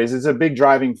 So anyways, it's a big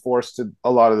driving force to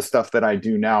a lot of the stuff that I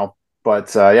do now.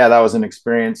 But yeah, that was an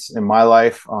experience in my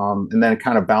life. And then it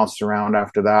kind of bounced around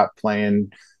after that,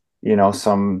 playing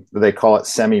some, they call it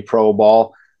semi-pro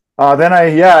ball. Then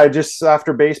I just,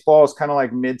 after baseball, it was kind of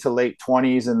like mid to late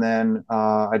 20s. And then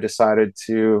I decided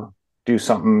to do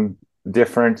something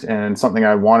different and something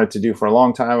I wanted to do for a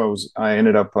long time. I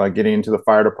ended up getting into the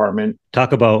fire department.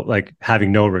 Talk about like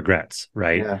having no regrets,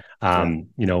 right? Yeah.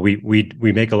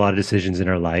 We make a lot of decisions in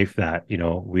our life that,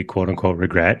 we quote unquote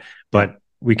regret, but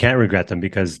we can't regret them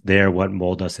because they're what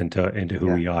mold us into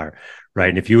who we are. Right.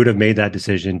 And if you would have made that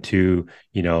decision to,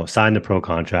 sign the pro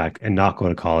contract and not go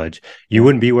to college, you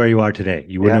wouldn't be where you are today.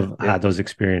 You wouldn't have had those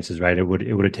experiences, right? It would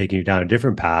have taken you down a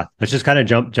different path. Let's just kind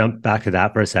of jump back to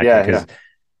that for a second, because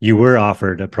you were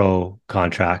offered a pro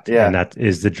contract, and that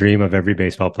is the dream of every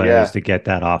baseball player is to get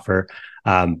that offer.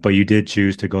 But you did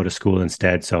choose to go to school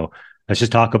instead. So let's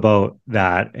just talk about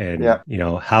that and,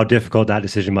 how difficult that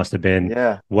decision must have been.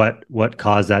 Yeah. What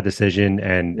caused that decision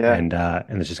and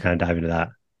let's just kind of dive into that.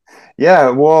 Yeah,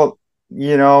 well,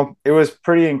 it was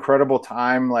pretty incredible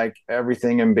time. Like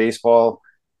everything in baseball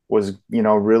was,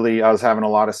 really, I was having a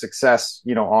lot of success,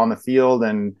 on the field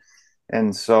and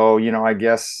And so, I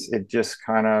guess it just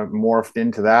kind of morphed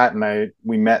into that. And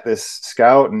we met this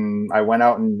scout, and I went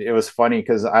out, and it was funny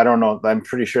because I don't know, I'm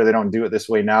pretty sure they don't do it this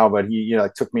way now, but he,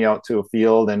 like, took me out to a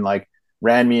field and like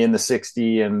ran me in the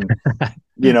 60, and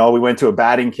we went to a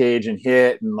batting cage and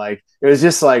hit, and like it was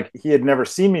just like he had never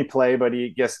seen me play, but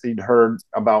he'd heard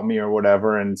about me or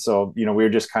whatever. And so, we were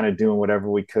just kind of doing whatever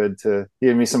we could to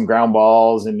give me some ground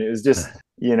balls, and it was just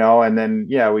and then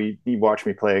he watched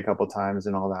me play a couple times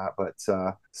and all that. But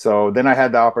so then I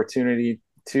had the opportunity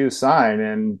to sign,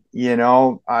 and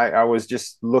I was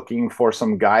just looking for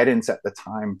some guidance at the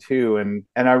time too, and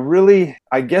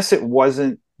I guess it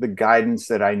wasn't the guidance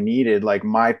that I needed. Like,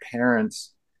 my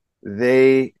parents,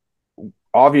 they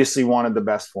obviously wanted the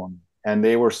best for me, and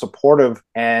they were supportive,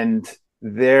 and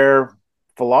their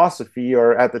philosophy,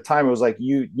 or at the time, it was like,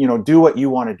 do what you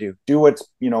want to do what's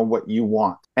what you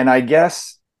want. And I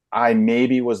guess I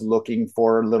maybe was looking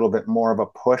for a little bit more of a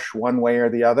push one way or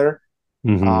the other.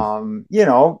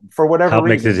 For whatever help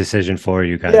reason. Make the decision for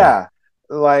you guys. Yeah,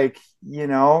 like,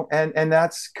 and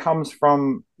that's comes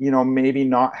from maybe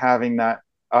not having that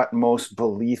utmost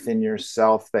belief in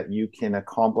yourself that you can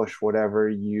accomplish whatever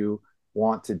you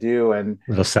want to do. And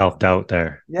a little self-doubt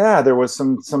there. Yeah, there was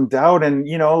some doubt. And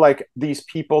like, these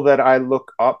people that I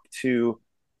look up to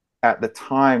at the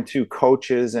time, to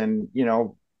coaches and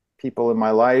people in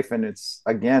my life, and it's,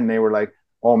 again, they were like,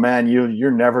 oh man,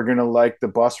 you're never gonna like the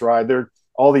bus ride. There are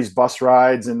all these bus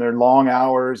rides, and they're long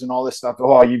hours and all this stuff.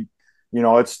 Oh,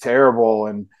 it's terrible,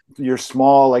 and you're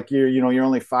small, like you're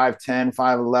only 5'10",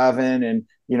 5'11", and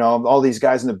all these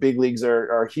guys in the big leagues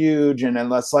are huge. And then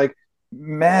that's like,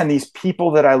 man, these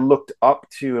people that I looked up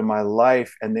to in my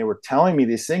life, and they were telling me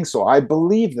these things, so I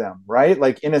believe them, right?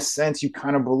 Like, in a sense, you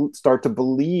kind of start to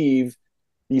believe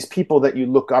these people that you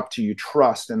look up to, you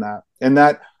trust in that. And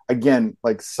that, again,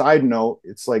 like, side note,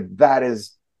 it's like, that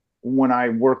is when I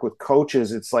work with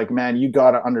coaches, it's like, man, you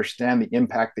got to understand the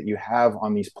impact that you have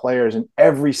on these players, and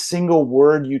every single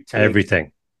word you take,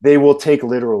 everything, they will take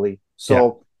literally.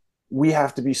 So we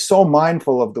have to be so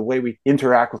mindful of the way we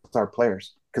interact with our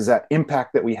players, because that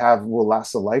impact that we have will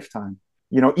last a lifetime.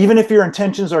 Even if your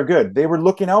intentions are good, they were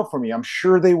looking out for me. I'm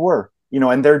sure they were,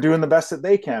 and they're doing the best that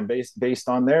they can based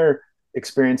on their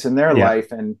experience in their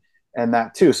life and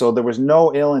that too. So there was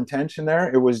no ill intention there.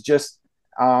 It was just,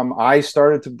 I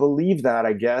started to believe that,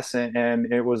 I guess.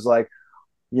 And it was like,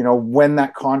 when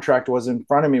that contract was in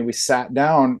front of me, we sat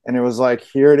down, and it was like,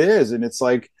 here it is. And it's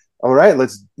like, all right,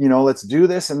 let's do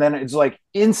this. And then it's like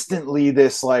instantly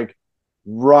this like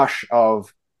rush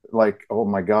of like, oh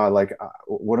my God, like,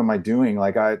 what am I doing?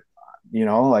 Like, like,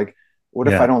 what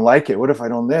if I don't like it? What if I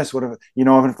don't this? What if,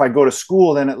 if I go to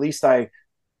school, then at least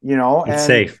it's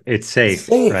safe. It's safe,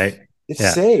 right?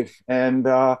 It's safe. And,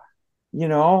 I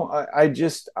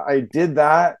did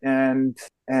that. And,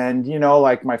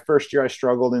 like, my first year, I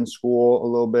struggled in school a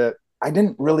little bit. I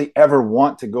didn't really ever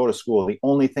want to go to school. The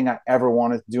only thing I ever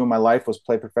wanted to do in my life was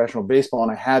play professional baseball.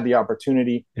 And I had the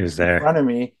opportunity in front of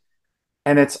me.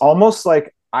 And it's almost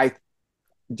like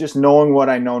just knowing what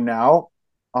I know now,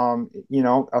 a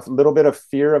little bit of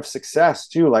fear of success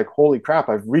too. Like, holy crap,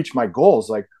 I've reached my goals.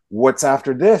 Like, what's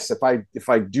after this? If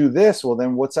I do this, well,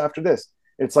 then what's after this?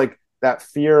 It's like that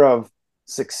fear of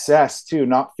success too,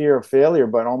 not fear of failure,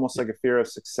 but almost like a fear of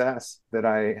success, that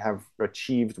I have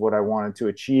achieved what I wanted to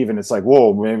achieve. And it's like,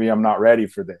 whoa, maybe I'm not ready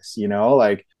for this,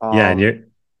 like, and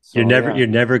you're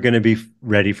never going to be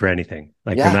ready for anything.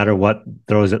 Like, no matter what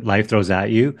life throws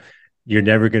at you, you're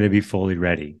never going to be fully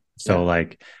ready. So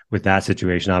like, with that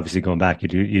situation, obviously going back,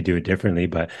 you do it differently,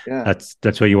 but that's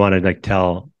what you want to like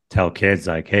tell kids,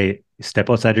 like, hey, step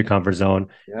outside your comfort zone.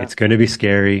 It's going to be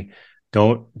scary.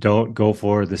 Don't go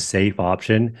for the safe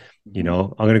option. I'm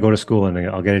going to go to school and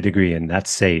I'll get a degree, and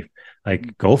that's safe.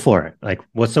 Like, go for it. Like,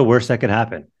 what's the worst that could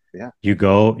happen? You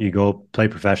go play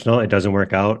professional, it doesn't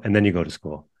work out, and then you go to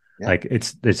school. Like,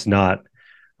 it's not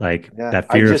like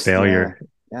that fear of failure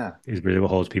is really what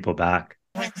holds people back.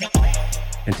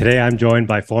 And today I'm joined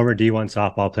by former D1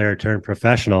 softball player turned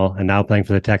professional and now playing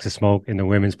for the Texas Smoke in the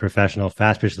women's professional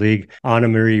fast pitch league, Anna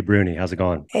Marie Bruni. How's it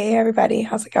going? Hey everybody,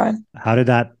 how's it going? How did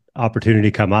that opportunity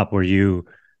come up? Were you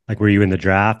in the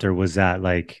draft, or was that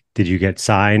like, did you get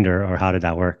signed, or how did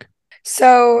that work?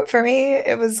 So for me,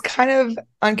 it was kind of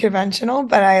unconventional,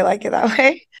 but I like it that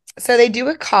way. So they do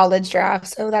a college draft.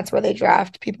 So that's where they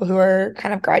draft people who are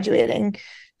kind of graduating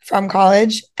from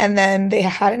college. And then they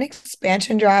had an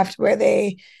expansion draft where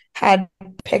they had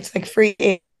picked like free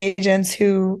agents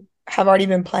who have already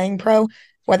been playing pro,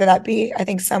 whether that be, I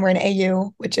think some were in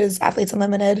AU, which is Athletes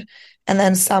Unlimited, and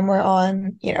then some were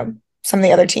on, some of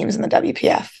the other teams in the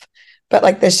WPF. But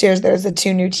like this year's, there's the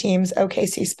two new teams,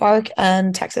 OKC Spark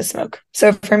and Texas Smoke.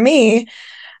 So for me,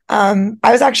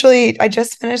 I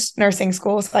just finished nursing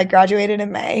school. So I graduated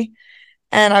in May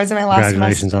and I was in my last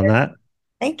Congratulations semester. on that.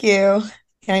 Thank you.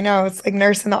 Yeah, I know it's like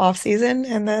nurse in the off season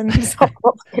and then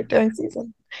softball during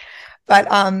season. But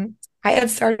I had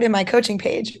started my coaching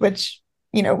page, which,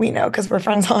 we know because we're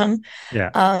friends on.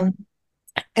 Yeah.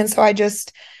 And so I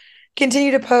just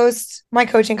continue to post my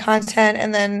coaching content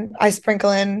and then I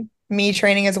sprinkle in me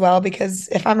training as well, because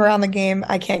if I'm around the game,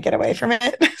 I can't get away from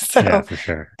it. So, yeah, for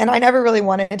sure. And I never really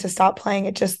wanted to stop playing.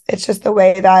 It's just the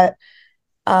way that,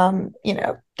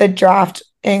 the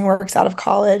drafting works out of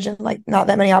college and like not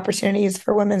that many opportunities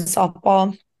for women's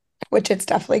softball, which it's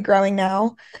definitely growing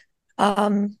now.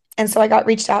 And so I got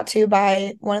reached out to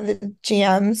by one of the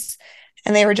GMs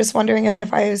and they were just wondering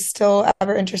if I was still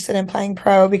ever interested in playing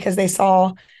pro because they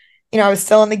saw, I was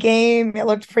still in the game. It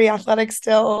looked pretty athletic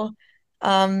still.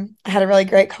 I had a really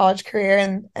great college career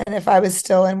and if I was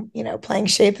still in, playing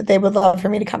shape, that they would love for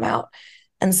me to come out.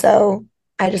 And so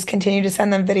I just continued to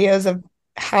send them videos of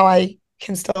how I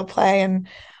can still play and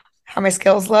how my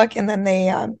skills look. And then they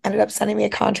ended up sending me a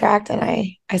contract and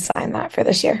I signed that for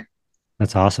this year.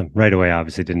 That's awesome. Right away,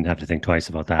 obviously didn't have to think twice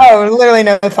about that. Oh, literally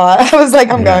no thought. I was like,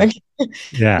 I'm going.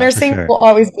 Yeah. Nursing sure. will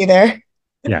always be there.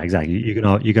 Yeah, exactly. You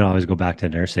can always go back to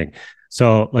nursing.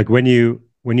 So like when you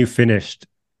finished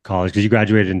college, because you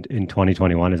graduated in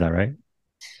 2021, is that right?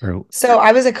 So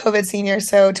I was a COVID senior.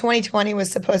 So 2020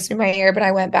 was supposed to be my year, but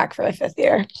I went back for a fifth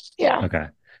year. Yeah. Okay.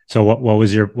 So what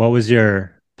was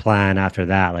your plan after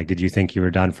that? Like, did you think you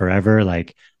were done forever?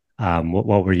 Like,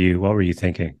 what were you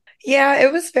thinking? Yeah,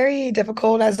 it was very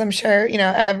difficult, as I'm sure,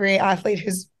 every athlete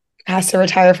who's has to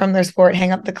retire from their sport,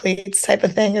 hang up the cleats type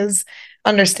of thing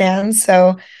understands.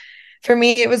 So for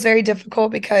me, it was very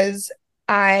difficult because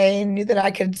I knew that I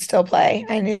could still play.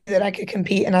 I knew that I could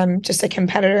compete and I'm just a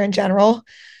competitor in general.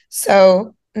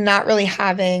 So not really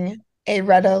having a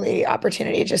readily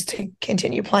opportunity just to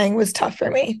continue playing was tough for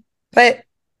me. But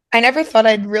I never thought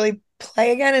I'd really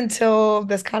play again until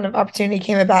this kind of opportunity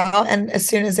came about. And as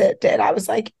soon as it did, I was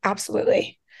like,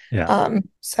 absolutely. Yeah.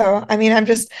 So, I mean, I'm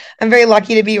very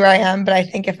lucky to be where I am, but I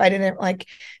think if I didn't like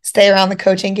stay around the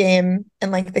coaching game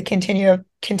and like the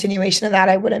continuation of that,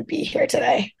 I wouldn't be here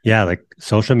today. Yeah. Like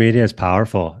social media is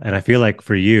powerful. And I feel like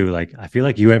for you, like, I feel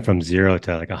like you went from 0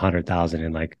 to like 100,000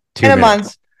 in like 2 minutes.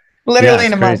 Month, literally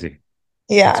in a crazy. month.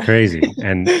 Yeah. It's crazy.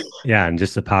 And and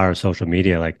just the power of social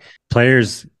media, like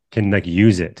players can like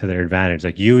use it to their advantage.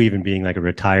 Like you even being like a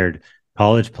retired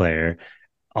college player,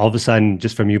 all of a sudden,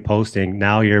 just from you posting,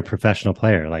 now you're a professional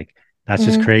player. Like that's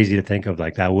just crazy to think of.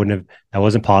 Like that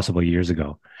wasn't possible years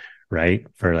ago, right?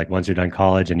 For like once you're done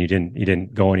college and you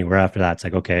didn't go anywhere after that. It's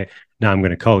like, okay, now I'm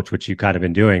going to coach, which you kind of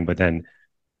been doing, but then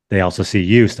they also see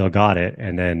you still got it,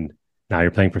 and then now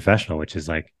you're playing professional, which is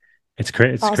like it's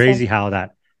Awesome. crazy how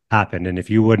that happened. And if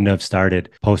you wouldn't have started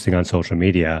posting on social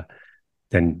media,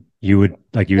 then you would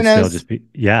still just be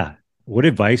What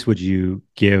advice would you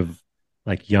give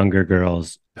like younger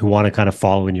girls who want to kind of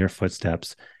follow in your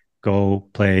footsteps, go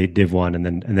play Div 1 and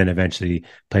then eventually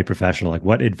play professional? Like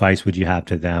what advice would you have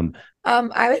to them?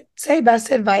 I would say best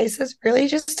advice is really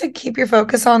just to keep your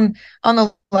focus on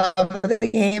the love of the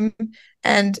game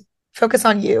and focus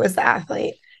on you as the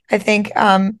athlete. I think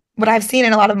what I've seen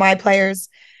in a lot of my players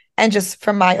and just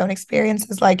from my own experience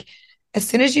is like as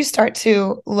soon as you start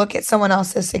to look at someone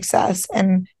else's success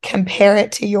and compare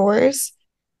it to yours,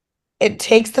 it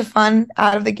takes the fun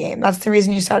out of the game. That's the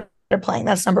reason you started playing.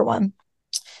 That's number one.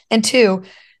 And two,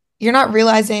 you're not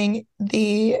realizing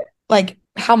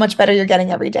how much better you're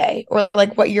getting every day or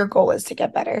like what your goal is to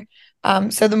get better.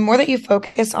 So the more that you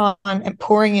focus on and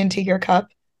pouring into your cup,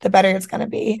 the better it's going to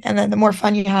be. And then the more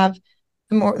fun you have,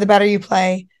 the better you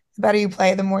play,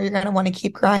 the more you're going to want to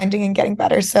keep grinding and getting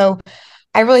better. So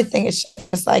I really think it's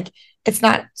just like, it's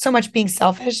not so much being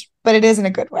selfish, but it is in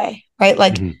a good way, right?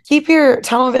 Like keep your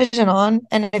tunnel vision on.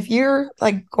 And if your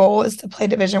like goal is to play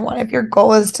Division 1, if your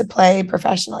goal is to play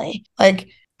professionally, like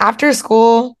after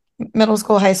school, middle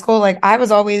school, high school, like I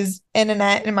was always in a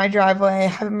net in my driveway,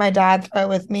 having my dad throw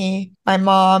with me, my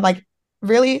mom, like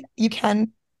really you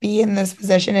can be in this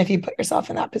position if you put yourself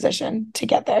in that position to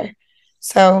get there.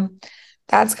 So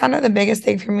that's kind of the biggest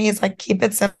thing for me is like keep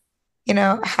it simple,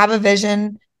 have a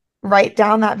vision, write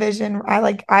down that vision.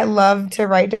 I love to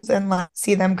write and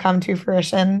see them come to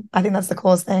fruition. I think that's the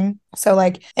coolest thing. So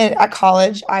like at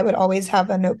college, I would always have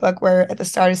a notebook where at the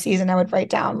start of season, I would write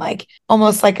down like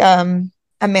almost like a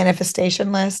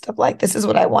manifestation list of like, this is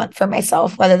what I want for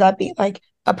myself, whether that be like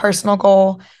a personal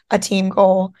goal, a team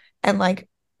goal, and like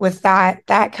with that,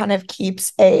 that kind of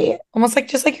keeps a almost like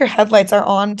just like your headlights are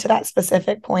on to that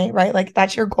specific point, right? Like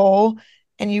that's your goal.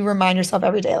 And you remind yourself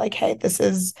every day, like, hey, this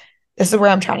is where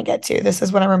I'm trying to get to. This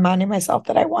is what I'm reminding myself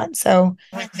that I want. So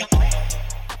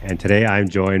and today I'm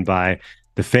joined by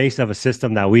the face of a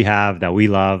system that we have, that we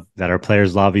love, that our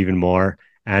players love even more,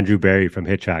 Andrew Berry from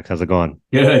HitTrax. How's it going?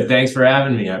 Good. Thanks for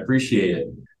having me. I appreciate it.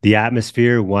 The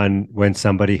atmosphere when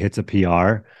somebody hits a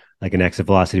PR, like an exit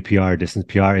velocity PR, distance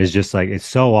PR, is just like, it's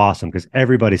so awesome because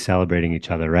everybody's celebrating each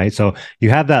other, right? So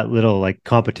you have that little like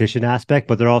competition aspect,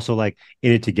 but they're also like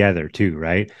in it together too,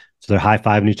 right? So they're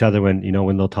high-fiving each other when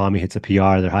little Tommy hits a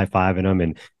PR, they're high-fiving them,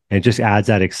 and it just adds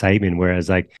that excitement. Whereas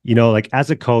like, like as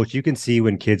a coach, you can see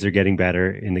when kids are getting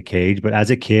better in the cage, but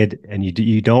as a kid, and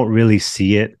you don't really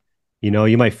see it,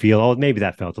 you might feel, oh, maybe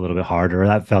that felt a little bit harder, or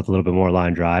that felt a little bit more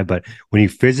line drive. But when you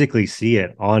physically see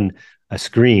it on a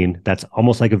screen, that's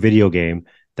almost like a video game,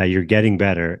 that you're getting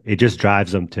better, it just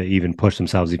drives them to even push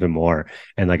themselves even more.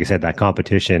 And like I said, that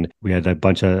competition, we had a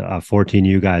bunch of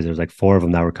 14U guys. There was like 4 of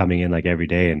them that were coming in like every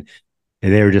day, and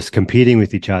they were just competing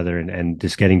with each other and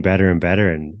just getting better and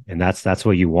better. And that's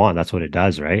what you want. That's what it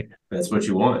does, right? That's what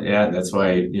you want. Yeah. That's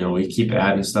why, we keep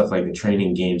adding stuff like the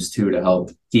training games too, to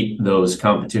help keep those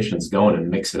competitions going and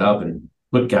mix it up and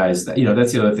put guys that,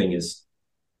 that's the other thing is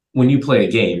when you play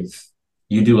a game,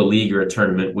 you do a league or a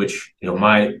tournament, which,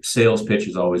 my sales pitch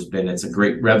has always been, it's a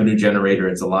great revenue generator.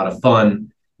 It's a lot of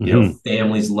fun.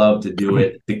 Families love to do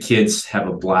it. The kids have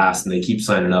a blast and they keep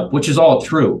signing up, which is all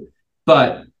true.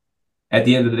 But at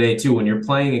the end of the day too, when you're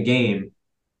playing a game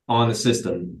on the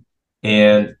system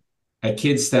and a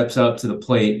kid steps up to the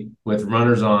plate with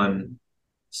runners on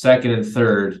second and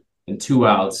third and 2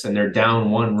 outs, and they're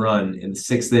down 1 run in the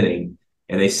 6th inning,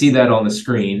 and they see that on the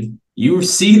screen, you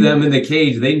see them in the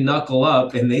cage, they knuckle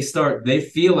up and they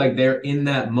feel like they're in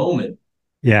that moment.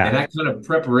 Yeah. And that kind of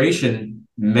preparation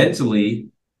mentally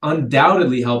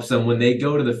undoubtedly helps them when they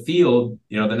go to the field,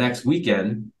 the next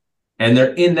weekend, and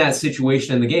they're in that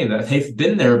situation in the game that they've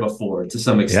been there before to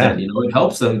some extent. Yeah. It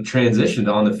helps them transition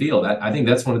on the field. I think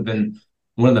that's one of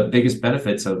the biggest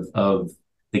benefits of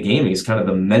the gaming is kind of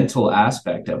the mental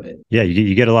aspect of it. Yeah,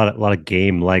 you get a lot of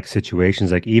game like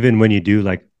situations, like even when you do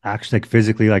like actually like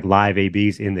physically like live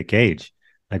ABs in the cage,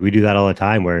 like we do that all the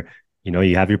time where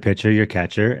you have your pitcher, your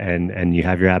catcher, and you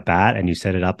have your at bat, and you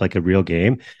set it up like a real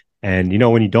game. And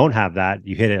when you don't have that,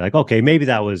 you hit it like, okay, maybe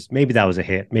that was a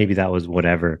hit, maybe that was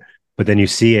whatever. But then you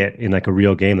see it in like a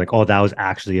real game, like, oh, that was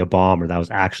actually a bomb, or that was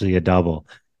actually a double.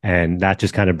 And that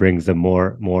just kind of brings the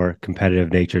more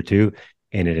competitive nature too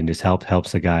in it, and just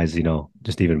helps the guys,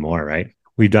 just even more, right?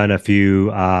 We've done a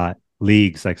few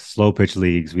leagues, like slow pitch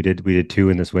leagues. We did 2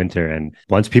 in this winter. And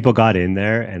once people got in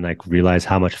there and like realized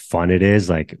how much fun it is,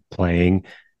 like playing,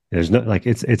 there's no, like,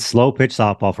 it's slow pitch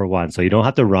softball for one. So you don't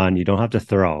have to run, you don't have to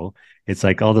throw. It's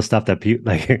like all the stuff that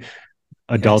people like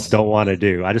adults don't want to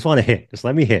do. I just want to hit, just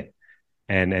let me hit.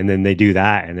 And then they do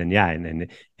that. And then,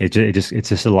 it's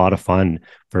just a lot of fun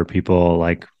for people.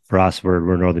 Like for us,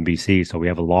 we're Northern BC, so we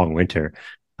have a long winter.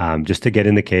 Just to get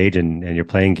in the cage and you're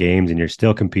playing games and you're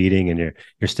still competing and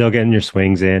you're still getting your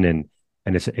swings in, and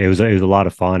it was a lot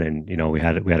of fun. And we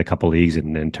had a couple leagues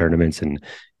and tournaments and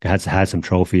had some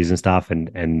trophies and stuff,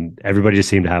 and everybody just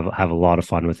seemed to have a lot of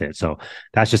fun with it. So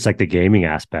that's just like the gaming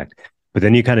aspect. But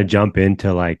then you kind of jump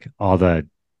into like all the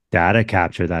data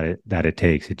capture that it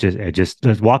takes. It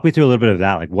just walk me through a little bit of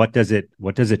that. Like what does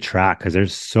it track? Because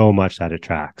there's so much that it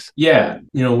tracks. Yeah.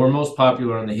 We're most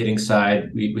popular on the hitting side.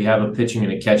 We have a pitching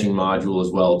and a catching module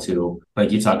as well too.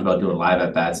 Like you talked about doing live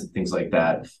at bats and things like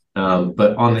that.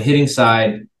 But on the hitting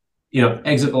side,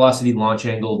 exit velocity, launch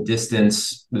angle,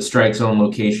 distance, the strike zone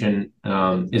location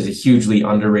is a hugely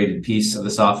underrated piece of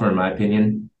the software, in my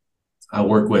opinion. I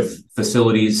work with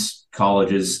facilities,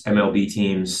 colleges, MLB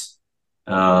teams,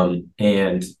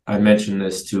 and I mentioned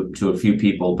this to a few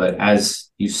people, but as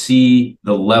you see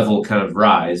the level kind of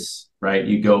rise, right,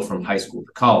 you go from high school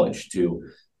to college to,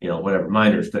 whatever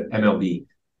minors, but MLB,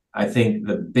 I think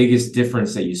the biggest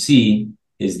difference that you see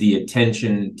is the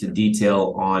attention to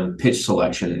detail on pitch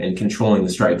selection and controlling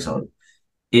the strike zone.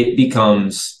 It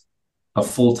becomes a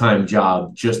full-time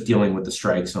job just dealing with the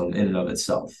strike zone in and of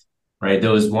itself, right?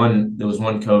 There was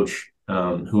one coach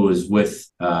who was with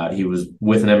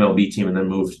an MLB team and then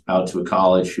moved out to a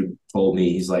college, who told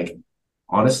me, he's like,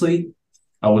 honestly,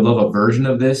 I would love a version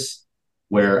of this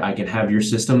where I can have your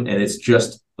system and it's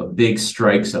just a big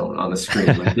strike zone on the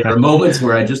screen. Like, there are moments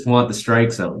where I just want the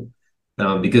strike zone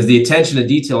because the attention to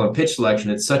detail and pitch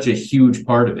selection, it's such a huge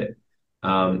part of it.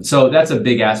 So that's a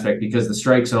big aspect, because the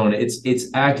strike zone, it's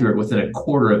accurate within a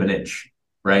quarter of an inch,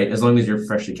 right? As long as you're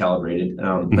freshly calibrated,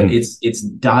 but it's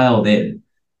dialed in.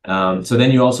 So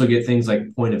then you also get things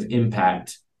like point of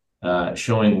impact,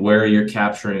 showing where you're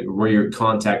capturing, where you're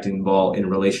contacting the ball in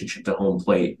relationship to home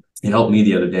plate. It helped me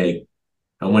the other day.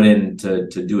 I went in to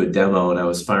do a demo and I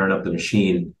was firing up the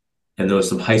machine, and there was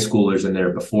some high schoolers in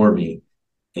there before me,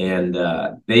 and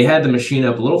they had the machine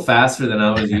up a little faster than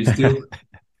I was used to.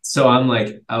 So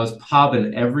I was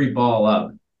popping every ball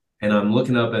up, and I'm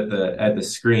looking up at the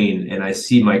screen, and I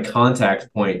see my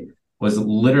contact point was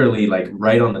literally like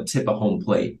right on the tip of home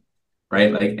plate,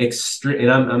 right? Like extreme,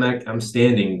 and I'm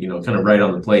standing, kind of right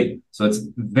on the plate, so it's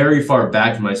very far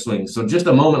back in my swing. So just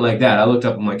a moment like that, I looked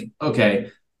up, I'm like, okay,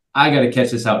 I got to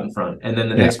catch this out in front, and then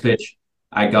the next pitch,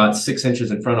 I got 6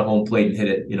 inches in front of home plate and hit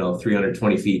it,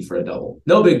 320 feet for a double.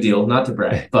 No big deal, not to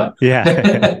brag, but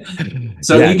yeah.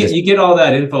 So you get all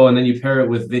that info, and then you pair it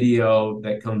with video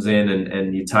that comes in,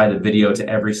 and you tie the video to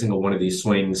every single one of these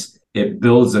swings. It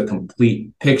builds a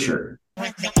complete picture.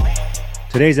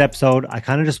 Today's episode, I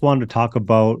kind of just wanted to talk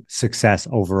about success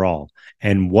overall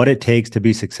and what it takes to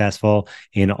be successful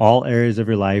in all areas of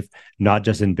your life, not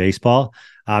just in baseball.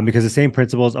 Because the same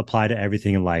principles apply to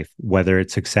everything in life, whether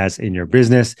it's success in your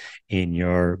business, in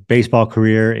your baseball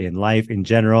career, in life in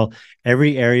general.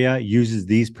 Every area uses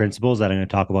these principles that I'm going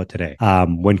to talk about today.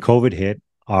 When COVID hit,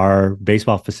 our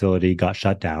baseball facility got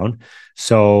shut down.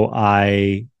 So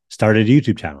I started a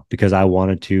YouTube channel because I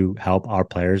wanted to help our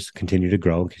players continue to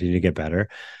grow and continue to get better.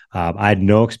 I had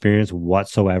no experience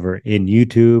whatsoever in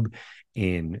YouTube,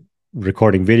 in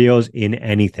recording videos, in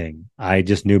anything. I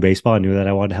just knew baseball. I knew that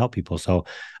I wanted to help people. So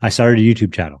I started a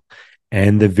YouTube channel,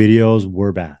 and the videos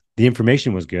were bad. The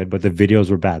information was good, but the videos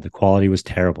were bad. The quality was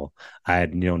terrible. I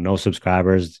had, no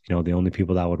subscribers. The only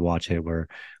people that would watch it were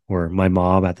my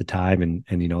mom at the time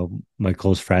and my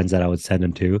close friends that I would send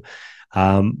them to.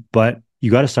 But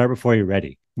you got to start before you're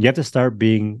ready. You have to start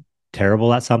being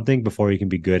terrible at something before you can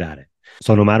be good at it.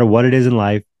 So no matter what it is in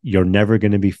life, you're never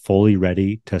going to be fully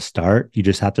ready to start. You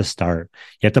just have to start.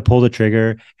 You have to pull the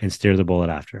trigger and steer the bullet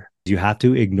after. You have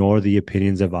to ignore the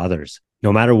opinions of others.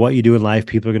 No matter what you do in life,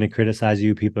 people are going to criticize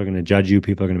you. People are going to judge you.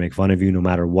 People are going to make fun of you no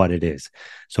matter what it is.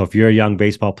 So if you're a young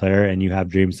baseball player and you have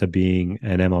dreams of being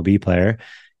an MLB player,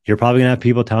 you're probably going to have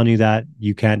people telling you that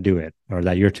you can't do it, or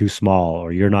that you're too small,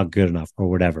 or you're not good enough, or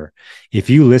whatever. If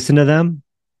you listen to them,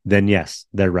 then yes,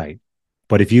 they're right.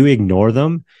 But if you ignore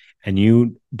them and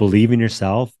you believe in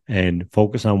yourself and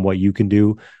focus on what you can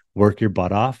do, work your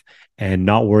butt off, and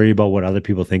not worry about what other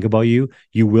people think about you,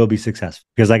 you will be successful.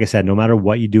 Because like I said, no matter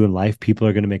what you do in life, people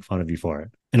are going to make fun of you for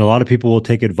it. And a lot of people will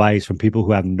take advice from people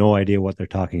who have no idea what they're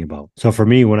talking about. So for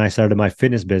me, when I started my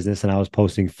fitness business and I was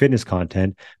posting fitness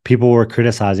content, people were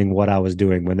criticizing what I was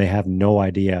doing when they have no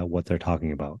idea what they're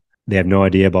talking about. They have no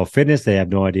idea about fitness. They have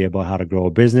no idea about how to grow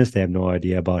a business. They have no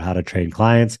idea about how to train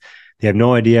clients. They have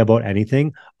no idea about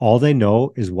anything. All they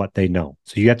know is what they know.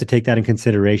 So you have to take that in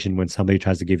consideration when somebody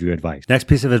tries to give you advice. Next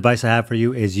piece of advice I have for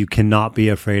you is you cannot be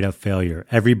afraid of failure.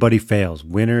 Everybody fails.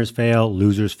 Winners fail,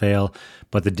 losers fail.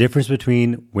 But the difference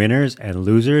between winners and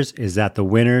losers is that the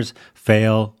winners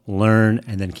fail, learn,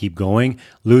 and then keep going.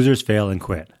 Losers fail and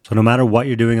quit. So no matter what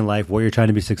you're doing in life, what you're trying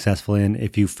to be successful in,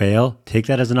 if you fail, take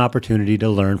that as an opportunity to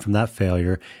learn from that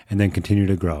failure and then continue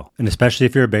to grow. And especially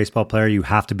if you're a baseball player, you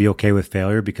have to be okay with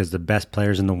failure because the best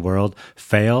players in the world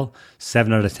fail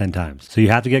 7 out of 10 times. So you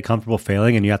have to get comfortable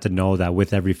failing, and you have to know that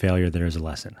with every failure, there is a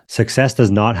lesson. Success does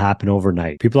not happen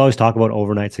overnight. People always talk about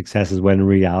overnight successes when in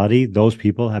reality, those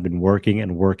people have been working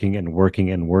and working and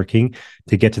working and working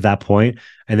to get to that point.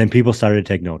 And then people started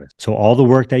to take notice. So all the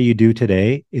work that you do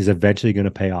today is eventually going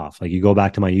to pay off. Like you go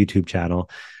back to my YouTube channel.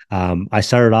 I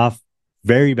started off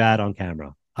very bad on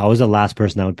camera. I was the last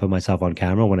person that would put myself on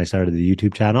camera when I started the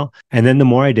YouTube channel. And then the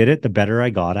more I did it, the better I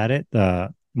got at it,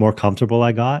 the more comfortable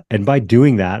I got. And by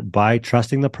doing that, by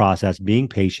trusting the process, being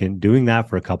patient, doing that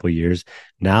for a couple of years,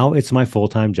 now it's my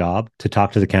full-time job to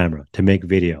talk to the camera, to make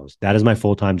videos. That is my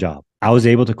full-time job. I was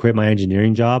able to quit my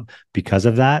engineering job because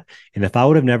of that. And if I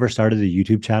would have never started the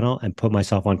YouTube channel and put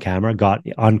myself on camera, got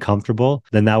uncomfortable,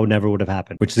 then that never would have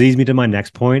happened. Which leads me to my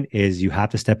next point is you have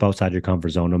to step outside your comfort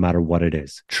zone no matter what it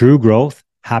is. True growth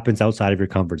happens outside of your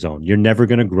comfort zone. You're never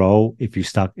going to grow if you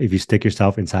stick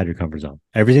yourself inside your comfort zone.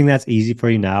 Everything that's easy for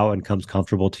you now and comes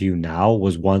comfortable to you now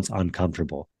was once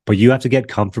uncomfortable. But you have to get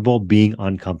comfortable being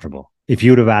uncomfortable. If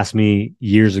you would have asked me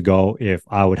years ago if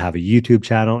I would have a YouTube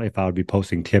channel, if I would be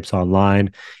posting tips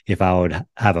online, if I would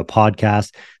have a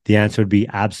podcast, the answer would be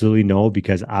absolutely no,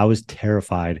 because I was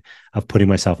terrified of putting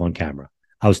myself on camera.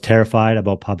 I was terrified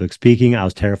about public speaking. I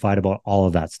was terrified about all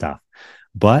of that stuff.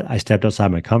 But I stepped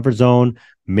outside my comfort zone,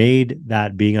 made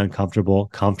that being uncomfortable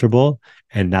comfortable,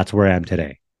 and that's where I am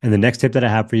today. And the next tip that I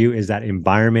have for you is that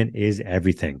environment is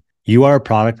everything. You are a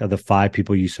product of the 5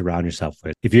 people you surround yourself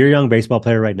with. If you're a young baseball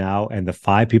player right now and the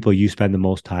 5 people you spend the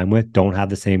most time with don't have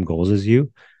the same goals as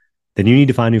you, then you need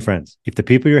to find new friends. If the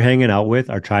people you're hanging out with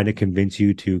are trying to convince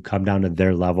you to come down to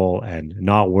their level and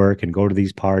not work and go to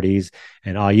these parties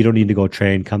and, oh, you don't need to go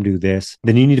train, come do this,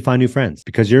 then you need to find new friends,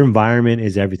 because your environment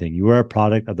is everything. You are a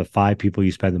product of the 5 people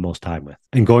you spend the most time with.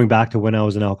 And going back to when I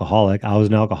was an alcoholic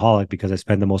because I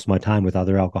spent the most of my time with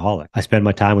other alcoholics. I spent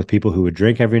my time with people who would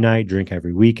drink every night, drink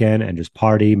every weekend, and just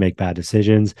party, make bad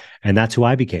decisions. And that's who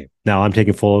I became. Now I'm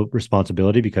taking full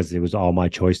responsibility because it was all my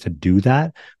choice to do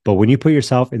that. But when you put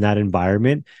yourself in that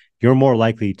environment, you're more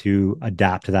likely to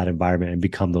adapt to that environment and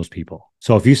become those people.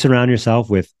 So if you surround yourself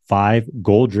with 5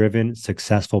 goal-driven,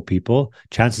 successful people,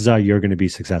 chances are you're going to be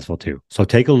successful too. So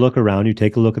take a look around you,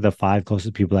 take a look at the 5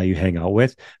 closest people that you hang out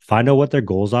with, find out what their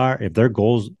goals are. If their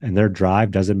goals and their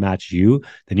drive doesn't match you,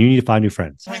 then you need to find new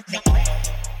friends.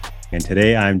 And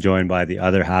today I'm joined by the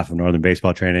other half of Northern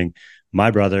Baseball Training, my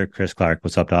brother, Chris Clark.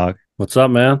 What's up, dog? What's up,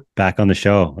 man? Back on the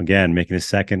show again, making his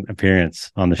second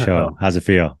appearance on the show. How's it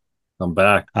feel? I'm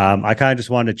back. I kind of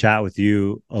just wanted to chat with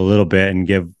you a little bit and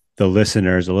give the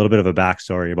listeners a little bit of a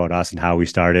backstory about us and how we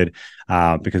started,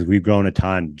 because we've grown a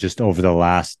ton just over the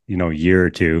last, year or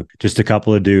two. Just a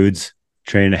couple of dudes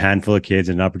training a handful of kids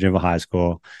in Upper Jimville High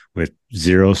School with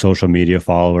 0 social media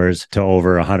followers to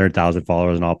over 100,000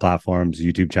 followers on all platforms,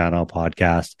 YouTube channel,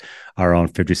 podcast, our own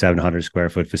 5,700 square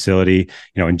foot facility,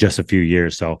 in just a few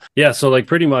years. So yeah, so like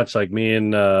pretty much like me,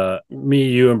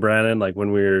 you and Brandon, like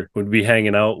when we'd be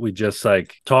hanging out, we just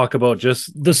like talk about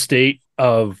just the state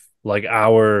of like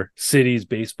our city's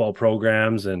baseball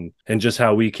programs and just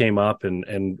how we came up and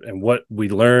what we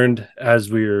learned as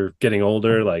we were getting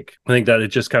older. Like I think that it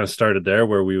just kind of started there,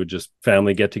 where we would just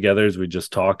family get-togethers. We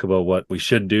just talk about what we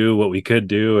should do, what we could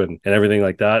do, and everything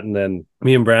like that. And then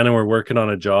me and Brandon were working on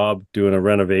a job doing a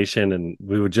renovation, and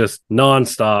we would just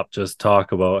nonstop just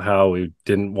talk about how we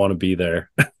didn't want to be there.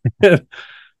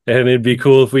 And it'd be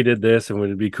cool if we did this, and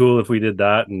it'd be cool if we did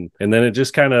that. And then it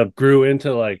just kind of grew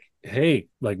into like, hey,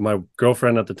 like my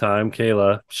girlfriend at the time,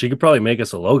 Kayla, she could probably make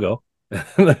us a logo.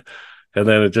 And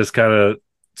then it just kind of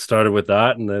started with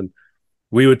that. And then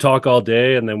we would talk all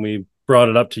day, and then we brought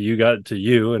it up to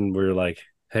you, and we were like,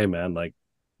 hey man, like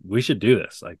we should do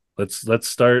this. Like let's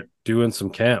start doing some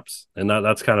camps. And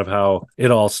that's kind of how it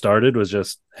all started, was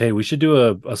just, hey, we should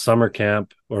do a summer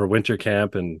camp or a winter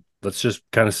camp, and let's just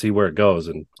kind of see where it goes.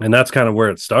 And that's kind of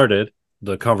where it started.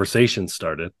 The conversation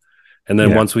started. And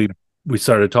then once we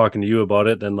started talking to you about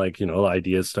it, then like,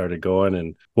 ideas started going.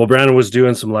 And well, Brandon was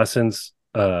doing some lessons,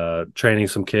 training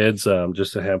some kids,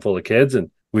 just a handful of kids. And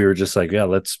we were just like, yeah,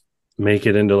 let's make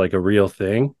it into like a real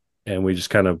thing. And we just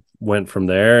kind of went from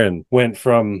there, and went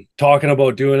from talking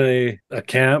about doing a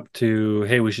camp to,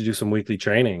 hey, we should do some weekly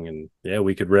training. And yeah,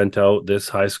 we could rent out this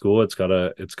high school. It's got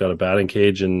a batting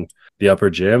cage in the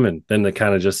upper gym. And then it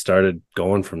kind of just started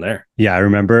going from there. Yeah, I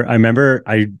remember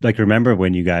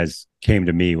when you guys came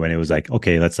to me, when it was like,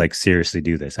 okay, let's like seriously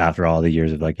do this after all the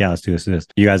years of like, yeah, let's do this.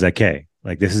 You guys like, okay,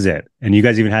 like this is it. And you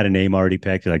guys even had a name already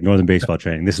picked. You're like, Northern Baseball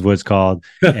Training. This is what it's called.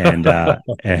 And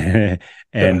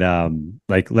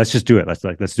like, let's just do it.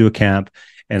 Let's do a camp.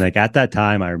 And like at that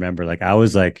time, I remember like I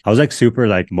was super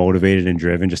like motivated and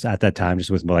driven just at that time, just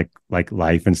with like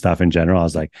life and stuff in general. I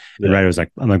was like, and right, I was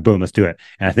like, I'm like, boom, let's do it.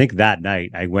 And I think that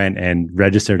night I went and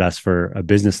registered us for a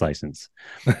business license,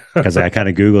 because I kind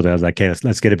of Googled it. I was like, okay,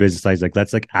 let's get a business license. Like,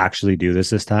 let's like actually do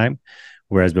this time.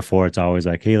 Whereas before it's always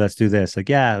like, hey, let's do this. Like,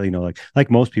 yeah, like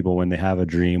most people, when they have a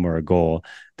dream or a goal,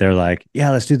 they're like,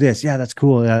 yeah, let's do this. Yeah, that's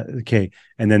cool. Yeah, okay.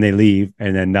 And then they leave,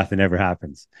 and then nothing ever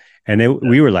happens. And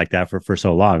we were like that for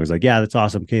so long. It was like, yeah, that's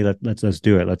awesome. Okay, let's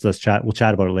do it. Let's chat. We'll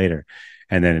chat about it later.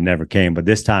 And then it never came. But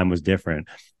this time was different.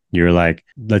 You're like,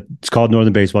 it's called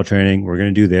Northern Baseball Training. We're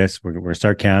going to do this. We're going to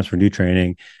start camps. We're going to do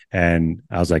training. And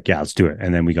I was like, yeah, let's do it.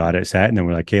 And then we got it set. And then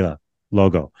we're like, Kayla,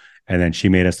 logo. And then she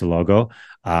made us the logo.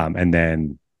 And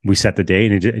then we set the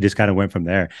date, and it just kind of went from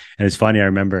there. And it's funny. I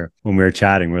remember when we were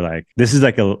chatting, we're like, this is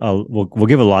like we'll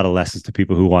give a lot of lessons to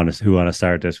people who want to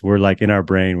start this. We're like, in our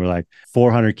brain, we're like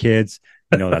 400 kids,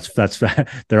 that's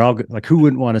they're all like, who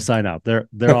wouldn't want to sign up? They're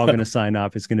all going to sign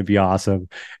up. It's going to be awesome.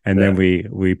 And then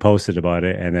we posted about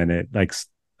it, and then it like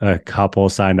a couple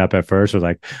signed up at first. We're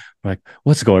like,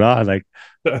 what's going on? Like,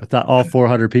 I thought all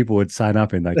 400 people would sign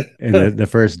up in the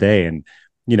first day. And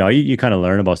you kind of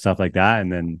learn about stuff like that. And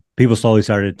then people slowly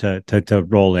started to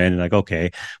roll in, and like,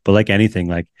 okay, but like anything,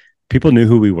 like people knew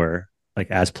who we were,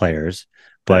 like as players,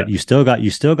 but you still got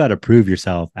to prove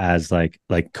yourself as like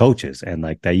coaches, and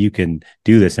like that you can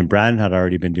do this. And Brandon had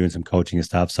already been doing some coaching and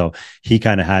stuff, so he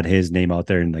kind of had his name out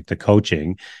there in like the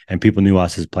coaching, and people knew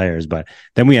us as players. But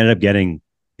then we ended up getting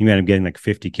we ended up getting like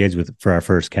 50 kids for our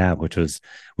first camp, which was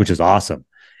awesome.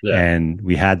 Yeah. And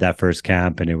we had that first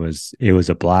camp, and it was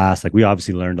a blast. Like, we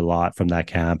obviously learned a lot from that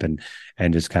camp, and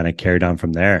just kind of carried on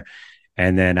from there.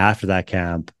 And then after that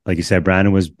camp, like you said,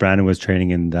 Brandon was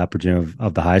training in the upper gym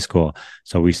of the high school.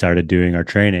 So we started doing our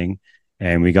training,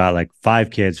 and we got like 5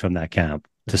 kids from that camp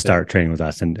to start training with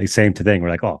us. And the same thing, we're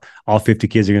like, oh, all 50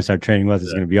 kids are going to start training with us.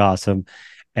 It's going to be awesome.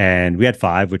 And we had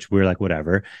 5, which we were like,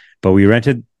 whatever. But we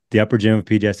rented the upper gym of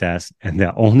PGSS, and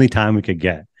the only time we could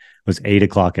get was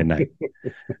 8:00 at night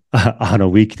on a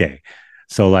weekday.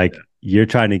 So like, you're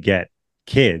trying to get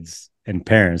kids and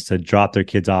parents to drop their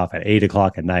kids off at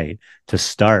 8:00 at night to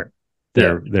start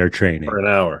their training for an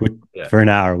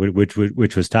hour.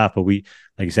 Which was tough. But we,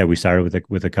 like you said, we started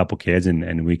with a couple kids,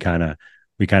 and we kind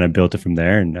of built it from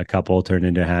there. And a couple turned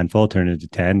into a handful, turned into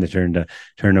 10, they turned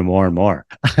to more and more.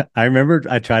 I remember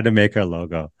I tried to make our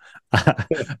logo.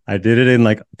 I did it in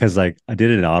because I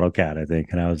did it in AutoCAD, I think,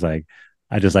 and I was like,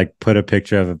 I just like put a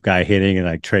picture of a guy hitting and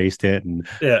like traced it and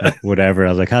whatever. I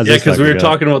was like, how's this? Because we were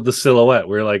talking about the silhouette.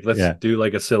 We were like, let's do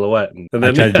like a silhouette. And then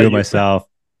I tried to do it myself.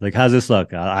 Like, how's this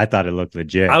look? I thought it looked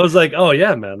legit. I was like, oh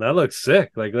yeah, man, that looks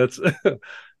sick. Like,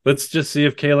 let's just see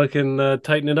if Kayla can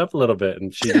tighten it up a little bit.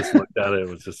 And she just looked at it and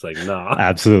was just like, nah.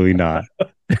 Absolutely not.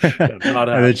 Not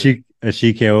and then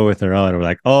she came over with her own, and we're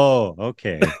like, oh,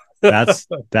 okay. That's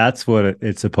what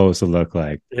it's supposed to look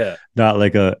like. Yeah. Not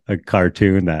like a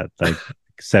cartoon that like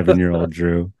 7-year-old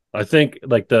drew. I think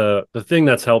like the thing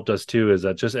that's helped us too is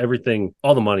that just everything,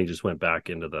 all the money just went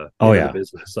back into the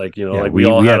business. Like, like we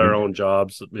all had our own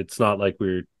jobs. It's not like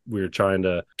we're trying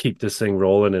to keep this thing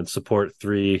rolling and support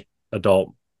 3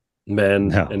 adult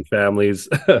men and families.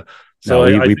 So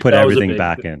we put everything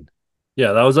back in.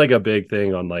 Yeah, that was like a big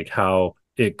thing on like how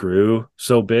it grew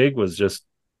so big, was just,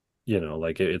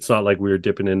 like it's not like we were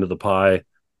dipping into the pie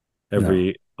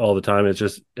all the time. It's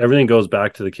just everything goes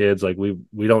back to the kids. Like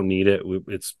we don't need it.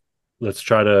 Let's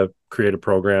try to create a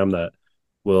program that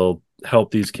will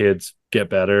help these kids get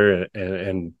better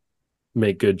and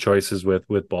make good choices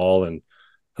with ball. And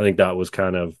I think that was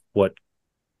kind of what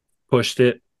pushed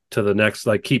it to the next,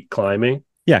 like, keep climbing.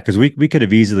 Yeah, because we could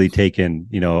have easily taken,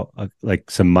 like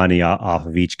some money off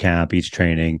of each camp, each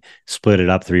training, split it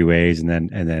up 3 ways, and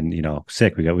then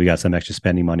sick. We got some extra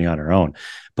spending money on our own.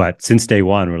 But since day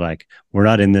one, we're like, we're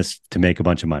not in this to make a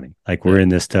bunch of money. Like, we're in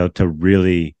this to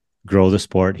really grow the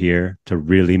sport here, to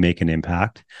really make an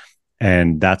impact.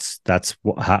 And that's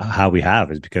how we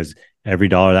have, is because every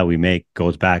dollar that we make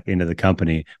goes back into the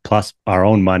company, plus our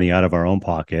own money out of our own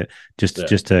pocket, just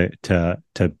to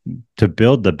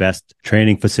build the best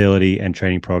training facility and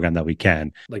training program that we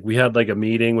can. Like, we had like a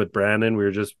meeting with Brandon. We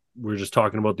were just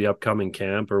talking about the upcoming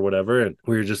camp or whatever, and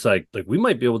we were just like we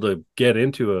might be able to get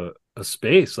into a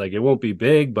space. Like, it won't be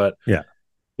big, but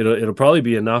it'll probably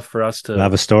be enough for us to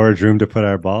have a storage room to put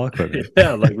our ball equipment.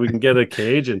 Yeah, like we can get a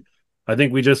cage. And I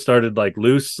think we just started like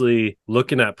loosely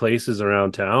looking at places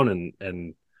around town,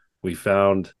 and we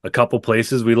found a couple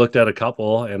places. We looked at a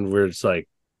couple, and we're just like,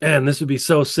 man, this would be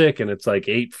so sick. And it's like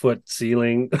 8-foot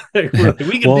ceiling. We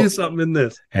can do something in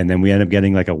this. And then we ended up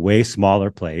getting like a way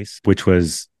smaller place, which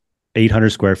was 800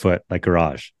 square foot, like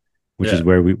garage, which is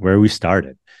where we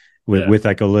started with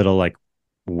like a little like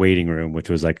waiting room, which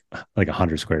was like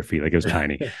 100 square feet. Like, it was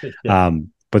tiny.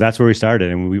 But that's where we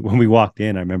started. And when we walked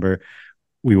in, I remember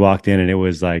we walked in and it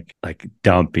was like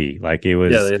dumpy. Like, it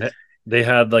was, they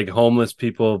had like homeless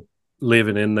people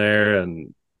living in there,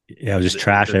 and it was just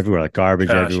trash everywhere, like garbage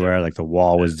everywhere. Like, the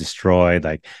wall was destroyed.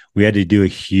 Like, we had to do a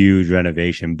huge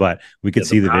renovation, but we could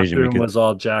see the vision. The bathroom was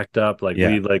all jacked up. Like,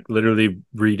 we like literally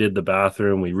redid the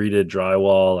bathroom. We redid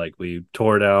drywall. Like, we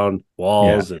tore down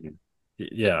walls and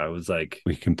it was like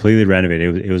we completely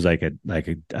renovated. It was like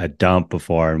a dump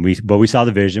before, but we saw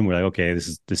the vision. We're like, okay,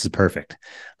 this is perfect.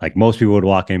 Like, most people would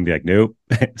walk in and be like, nope,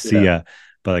 see ya.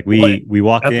 But like we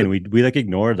walked in, we like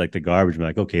ignored like the garbage. We're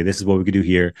like, okay, this is what we could do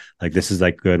here. Like, this is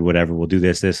like good, whatever. We'll do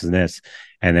this, and this,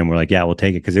 and then we're like, yeah, we'll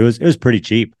take it, because it was pretty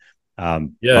cheap.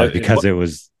 Because it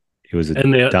was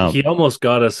a dump. He almost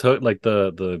got us hooked, like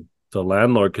the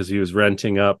landlord, because he was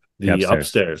renting up the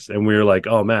upstairs, and we were like,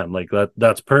 oh man, like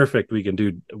that's perfect. We can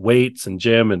do weights and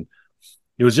gym, and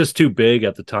it was just too big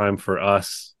at the time for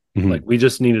us. Mm-hmm. Like, we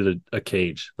just needed a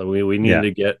cage. Like, we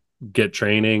needed to get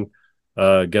training,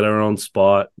 get our own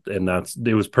spot, and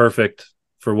it was perfect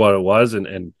for what it was,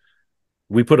 and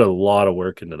we put a lot of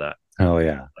work into that. Oh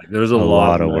yeah, like, there was a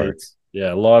lot of work.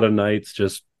 Yeah, a lot of nights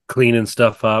just cleaning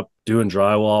stuff up, doing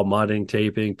drywall, mudding,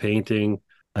 taping, painting.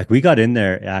 Like, we got in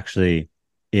there actually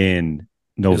in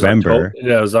November.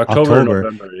 It was October,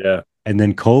 November. Yeah. And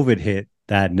then COVID hit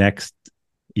that next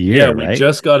year, we right?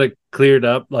 just got it cleared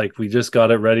up. Like we just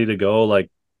got it ready to go. Like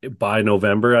by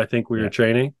November, I think we were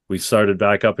training. We started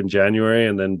back up in January,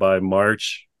 and then by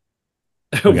March,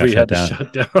 we had to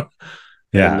shut down.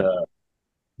 Yeah. And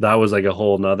that was like a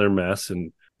whole nother mess.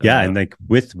 And and like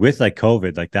with like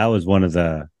COVID, like that was one of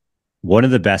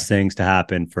the best things to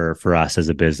happen for us as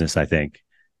a business, I think,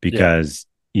 because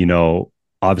you know,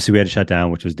 obviously we had to shut down,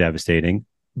 which was devastating,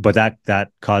 but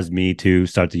that caused me to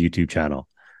start the YouTube channel,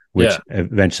 which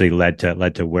eventually led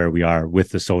to where we are with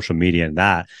the social media and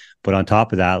that. But on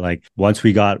top of that, like once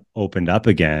we got opened up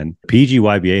again,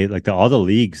 PGYBA, like all the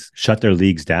leagues shut their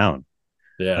leagues down.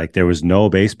 Yeah. Like there was no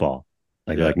baseball.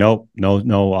 Like they're like,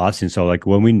 no Austin. So like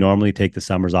when we normally take the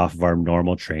summers off of our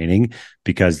normal training,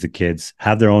 because the kids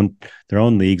have their own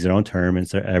leagues, their own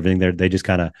tournaments, everything, they just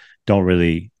kind of don't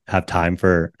really have time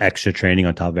for extra training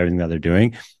on top of everything that they're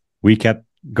doing. We kept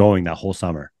going that whole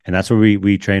summer. And that's where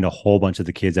we trained a whole bunch of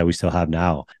the kids that we still have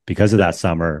now. Because of that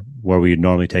summer where we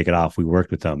normally take it off, we worked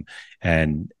with them.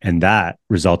 And that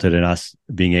resulted in us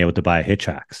being able to buy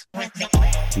HitTrax.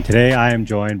 And today I am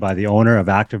joined by the owner of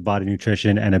Active Body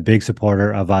Nutrition and a big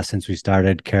supporter of us since we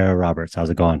started, Kara Roberts. How's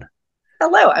it going?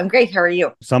 Hello, I'm great. How are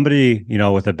you? Somebody, you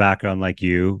know, with a background like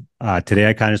you, today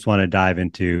I kind of just want to dive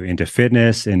into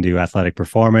fitness, into athletic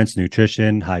performance,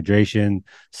 nutrition, hydration,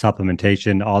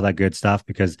 supplementation, all that good stuff,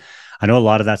 because I know a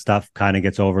lot of that stuff kind of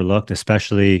gets overlooked,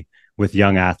 especially with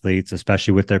young athletes,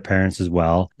 especially with their parents as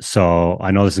well. So I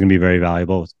know this is going to be very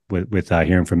valuable with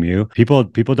hearing from you. People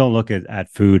don't look at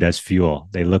food as fuel.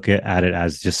 They look at it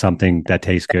as just something that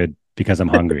tastes good because I'm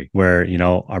hungry, where, you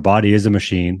know, our body is a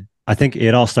machine. I think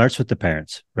it all starts with the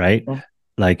parents, right? Yeah.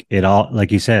 Like it all,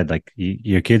 like you said, like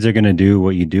your kids are going to do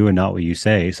what you do and not what you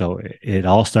say. So it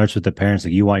all starts with the parents.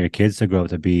 Like you want your kids to grow up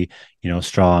to be, you know,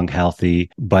 strong, healthy.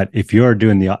 But if you're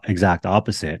doing the exact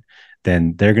opposite,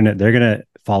 then they're going to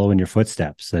follow in your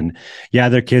footsteps. And yeah,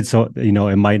 they're kids. So, you know,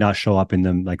 it might not show up in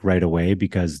them like right away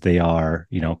because they are,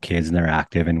 you know, kids and they're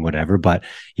active and whatever, but,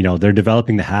 you know, they're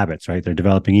developing the habits, right? They're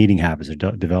developing eating habits.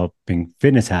 They're developing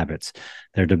fitness habits.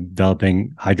 They're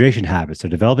developing hydration habits. They're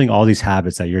developing all these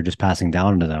habits that you're just passing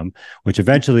down to them, which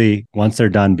eventually, once they're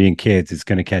done being kids, it's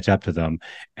going to catch up to them.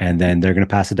 And then they're going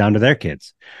to pass it down to their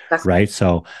kids. That's right.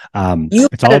 So you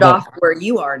put it off where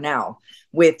you are now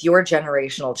with your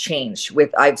generational change.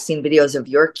 I've seen videos of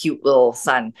your cute little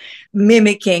son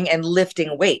mimicking and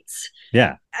lifting weights.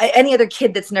 Yeah. Any other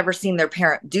kid that's never seen their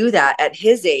parent do that at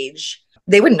his age,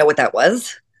 they wouldn't know what that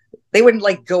was. They wouldn't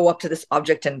like go up to this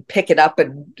object and pick it up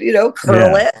and, you know,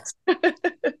 curl it.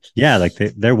 Yeah. Like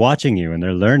they're watching you and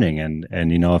they're learning.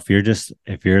 And, you know, if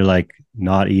you're like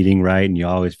not eating right and you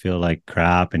always feel like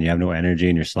crap and you have no energy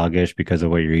and you're sluggish because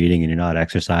of what you're eating and you're not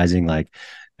exercising, like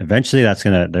eventually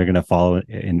they're going to follow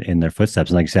in their footsteps.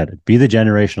 And like you said, be the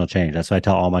generational change. That's what I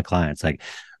tell all my clients. Like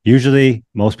usually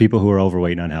most people who are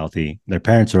overweight and unhealthy, their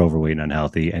parents are overweight and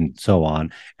unhealthy and so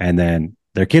on. And then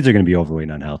their kids are going to be overweight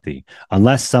and unhealthy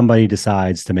unless somebody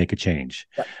decides to make a change.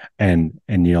 Yep. And,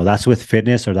 you know, that's with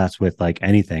fitness or that's with like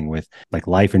anything, with like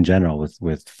life in general,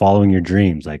 with following your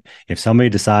dreams. Like if somebody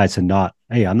decides to not,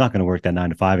 hey, I'm not going to work that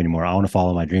 9 to 5 anymore. I want to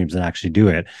follow my dreams and actually do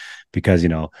it. Because, you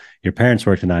know, your parents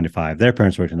worked a 9 to 5, their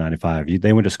parents worked a 9 to 5.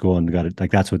 They went to school and got it.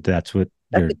 Like that's what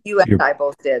you and I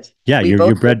both did. Yeah,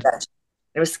 you're bred.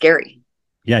 It was scary.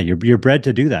 Yeah, you're bred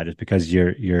to do that just because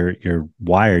you're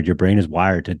wired. Your brain is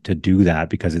wired to do that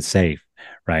because it's safe,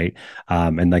 right?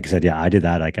 And like I said, yeah, I did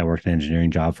that. Like I worked an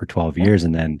engineering job for 12 years,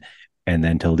 and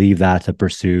then to leave that to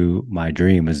pursue my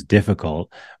dream was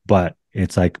difficult, but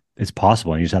it's like it's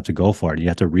possible, and you just have to go for it. You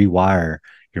have to rewire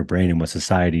your brain and what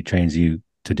society trains you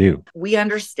to do. We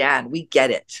understand. We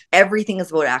get it. Everything is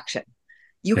about action.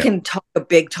 You can talk a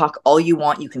big talk all you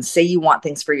want. You can say you want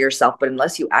things for yourself, but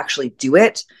unless you actually do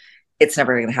it, it's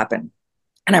never going to happen.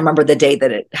 And I remember the day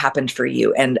that it happened for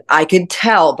you. And I could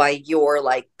tell by your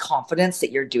like confidence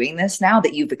that you're doing this now,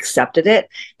 that you've accepted it,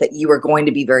 that you are going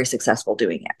to be very successful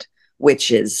doing it, which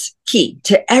is key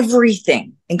to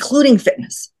everything, including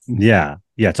fitness. Yeah.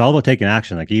 Yeah, it's all about taking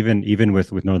action. Like even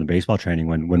with Northern Baseball Training,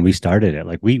 when we started it,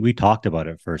 like we talked about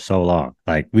it for so long.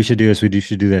 Like we should do this,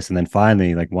 should do this, and then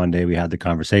finally, like one day we had the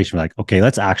conversation. We're like, okay,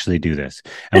 let's actually do this,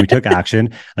 and we took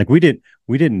action. Like we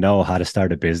didn't know how to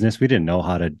start a business. We didn't know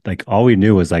how to, like, all we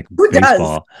knew was like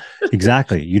baseball.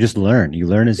 Exactly. You just learn. You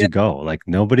learn as you go. Like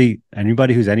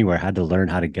anybody who's anywhere had to learn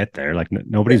how to get there. Like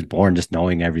nobody's born just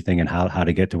knowing everything and how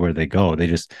to get to where they go. They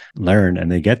just learn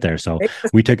and they get there. So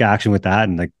we took action with that,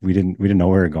 and like we didn't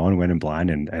know where we were going, went in blind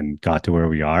and got to where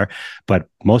we are. But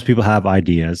most people have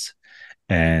ideas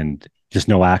and just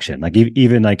no action. Like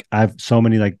even like I have so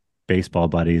many like baseball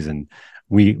buddies, and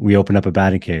we open up a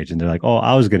batting cage and they're like, oh,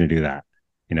 I was going to do that.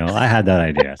 You know, I had that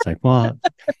idea. It's like, well,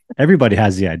 everybody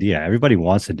has the idea. Everybody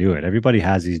wants to do it. Everybody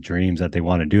has these dreams that they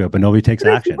want to do it, but nobody takes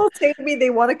action. People say to me they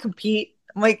want to compete.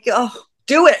 I'm like, oh,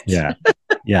 do it. Yeah.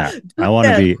 Yeah. I want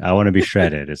to be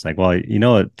shredded. It's like, well, you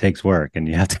know, it takes work and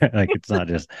you have to, like, it's not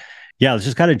just, yeah, let's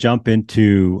just kind of jump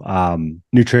into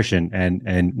nutrition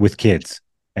and with kids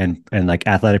and like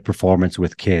athletic performance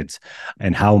with kids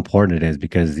and how important it is,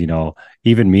 because, you know,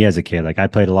 even me as a kid, like I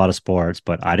played a lot of sports,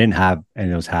 but I didn't have any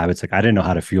of those habits. Like I didn't know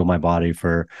how to fuel my body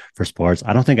for sports.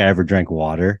 I don't think I ever drank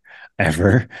water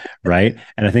ever. Right.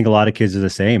 And I think a lot of kids are the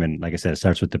same. And like I said, it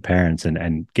starts with the parents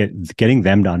and getting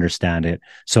them to understand it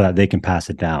so that they can pass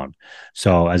it down.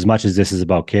 So as much as this is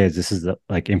about kids, this is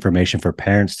like information for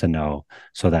parents to know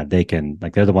so that they can,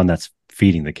 like, they're the one that's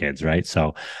feeding the kids. Right.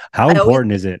 So how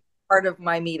important is it? Part of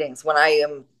my meetings when I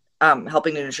am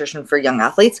helping to nutrition for young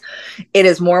athletes, it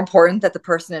is more important that the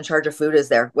person in charge of food is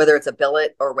there, whether it's a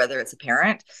billet or whether it's a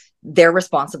parent. They're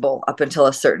responsible up until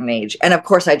a certain age. And of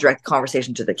course, I direct the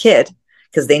conversation to the kid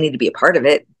because they need to be a part of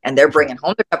it. And they're bringing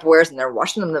home their Tupperwares and they're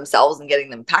washing them themselves and getting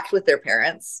them packed with their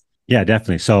parents. Yeah,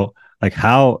 definitely. So like,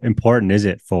 how important is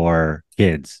it for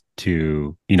kids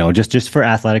to, you know, just for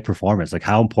athletic performance? Like,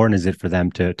 how important is it for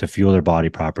them to fuel their body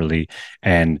properly?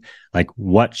 And like,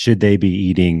 what should they be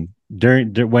eating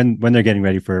during when they're getting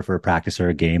ready for a practice or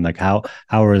a game? Like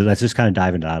let's just kind of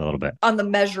dive into that a little bit. On the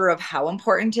measure of how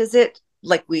important is it?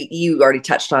 Like you already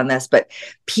touched on this, but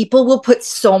people will put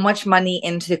so much money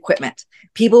into equipment.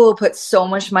 People will put so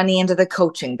much money into the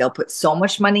coaching. They'll put so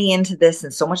much money into this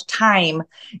and so much time,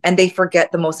 and they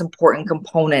forget the most important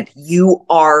component. You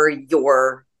are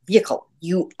your vehicle.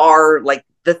 You are like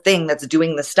the thing that's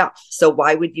doing the stuff. So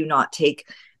why would you not take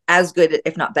as good,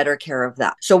 if not better, care of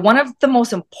that? So one of the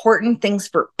most important things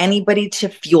for anybody to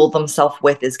fuel themselves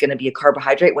with is going to be a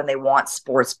carbohydrate when they want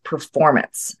sports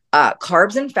performance.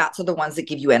 Carbs and fats are the ones that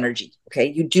give you energy. Okay.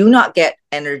 You do not get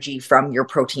energy from your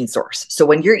protein source. So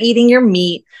when you're eating your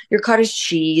meat, your cottage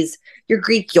cheese, your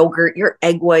Greek yogurt, your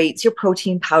egg whites, your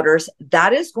protein powders,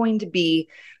 that is going to be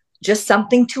just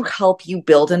something to help you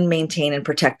build and maintain and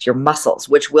protect your muscles,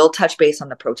 which will touch base on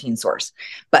the protein source.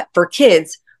 But for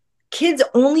kids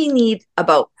only need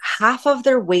about half of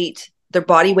their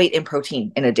body weight in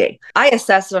protein in a day. I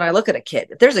assess when I look at a kid,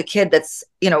 if there's a kid that's,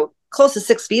 you know, close to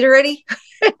 6 feet already,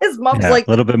 his mom's like a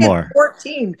little bit more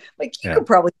 14. Like you could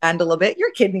probably handle a bit.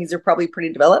 Your kidneys are probably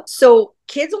pretty developed. So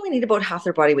kids only need about half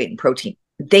their body weight in protein.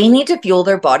 They need to fuel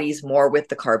their bodies more with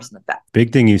the carbs and the fat.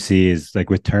 Big thing you see is like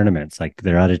with tournaments, like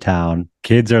they're out of town.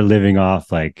 Kids are living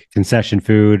off like concession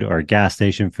food or gas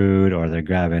station food, or they're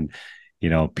grabbing, you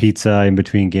know, pizza in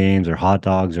between games or hot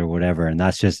dogs or whatever. And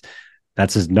that's just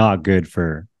not good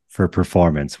for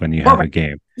performance when you have a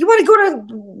game. You want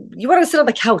to sit on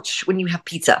the couch when you have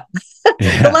pizza.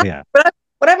 Yeah.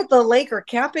 When I'm at the lake or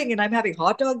camping and I'm having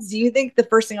hot dogs, do you think the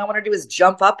first thing I want to do is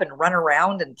jump up and run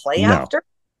around and play after?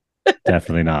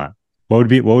 Definitely not. What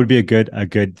would be a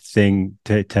good thing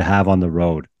to have on the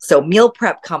road? So meal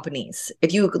prep companies,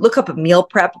 if you look up a meal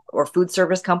prep or food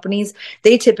service companies,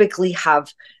 they typically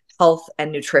have health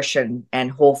and nutrition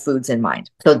and whole foods in mind.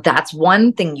 So that's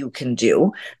one thing you can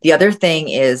do. The other thing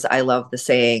is, I love the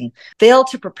saying, fail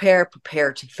to prepare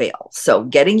to fail. So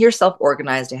getting yourself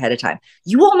organized ahead of time.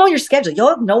 You all know your schedule. You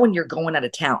all know when you're going out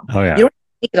of town. Oh, yeah. You don't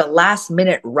make it a last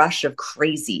minute rush of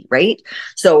crazy, right?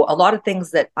 So a lot of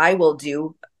things that I will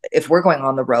do if we're going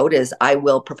on the road is I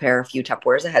will prepare a few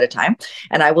Tupperwares ahead of time,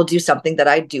 and I will do something that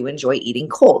I do enjoy eating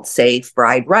cold, say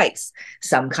fried rice,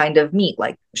 some kind of meat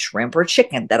like shrimp or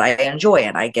chicken that I enjoy,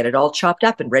 and I get it all chopped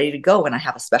up and ready to go. And I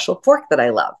have a special fork that I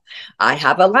love. I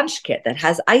have a lunch kit that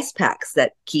has ice packs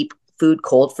that keep food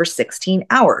cold for 16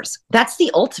 hours. That's the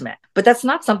ultimate, but that's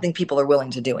not something people are willing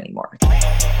to do anymore.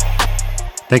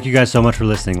 Thank you guys so much for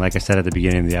listening. Like I said at the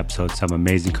beginning of the episode, some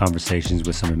amazing conversations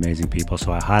with some amazing people.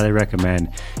 So I highly recommend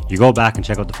you go back and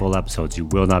check out the full episodes. You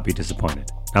will not be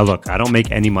disappointed. Now look, I don't make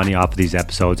any money off of these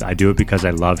episodes. I do it because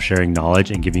I love sharing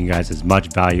knowledge and giving you guys as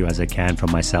much value as I can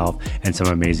from myself and some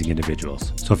amazing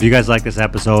individuals. So if you guys like this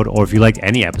episode, or if you like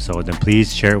any episode, then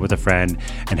please share it with a friend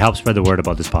and help spread the word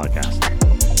about this podcast.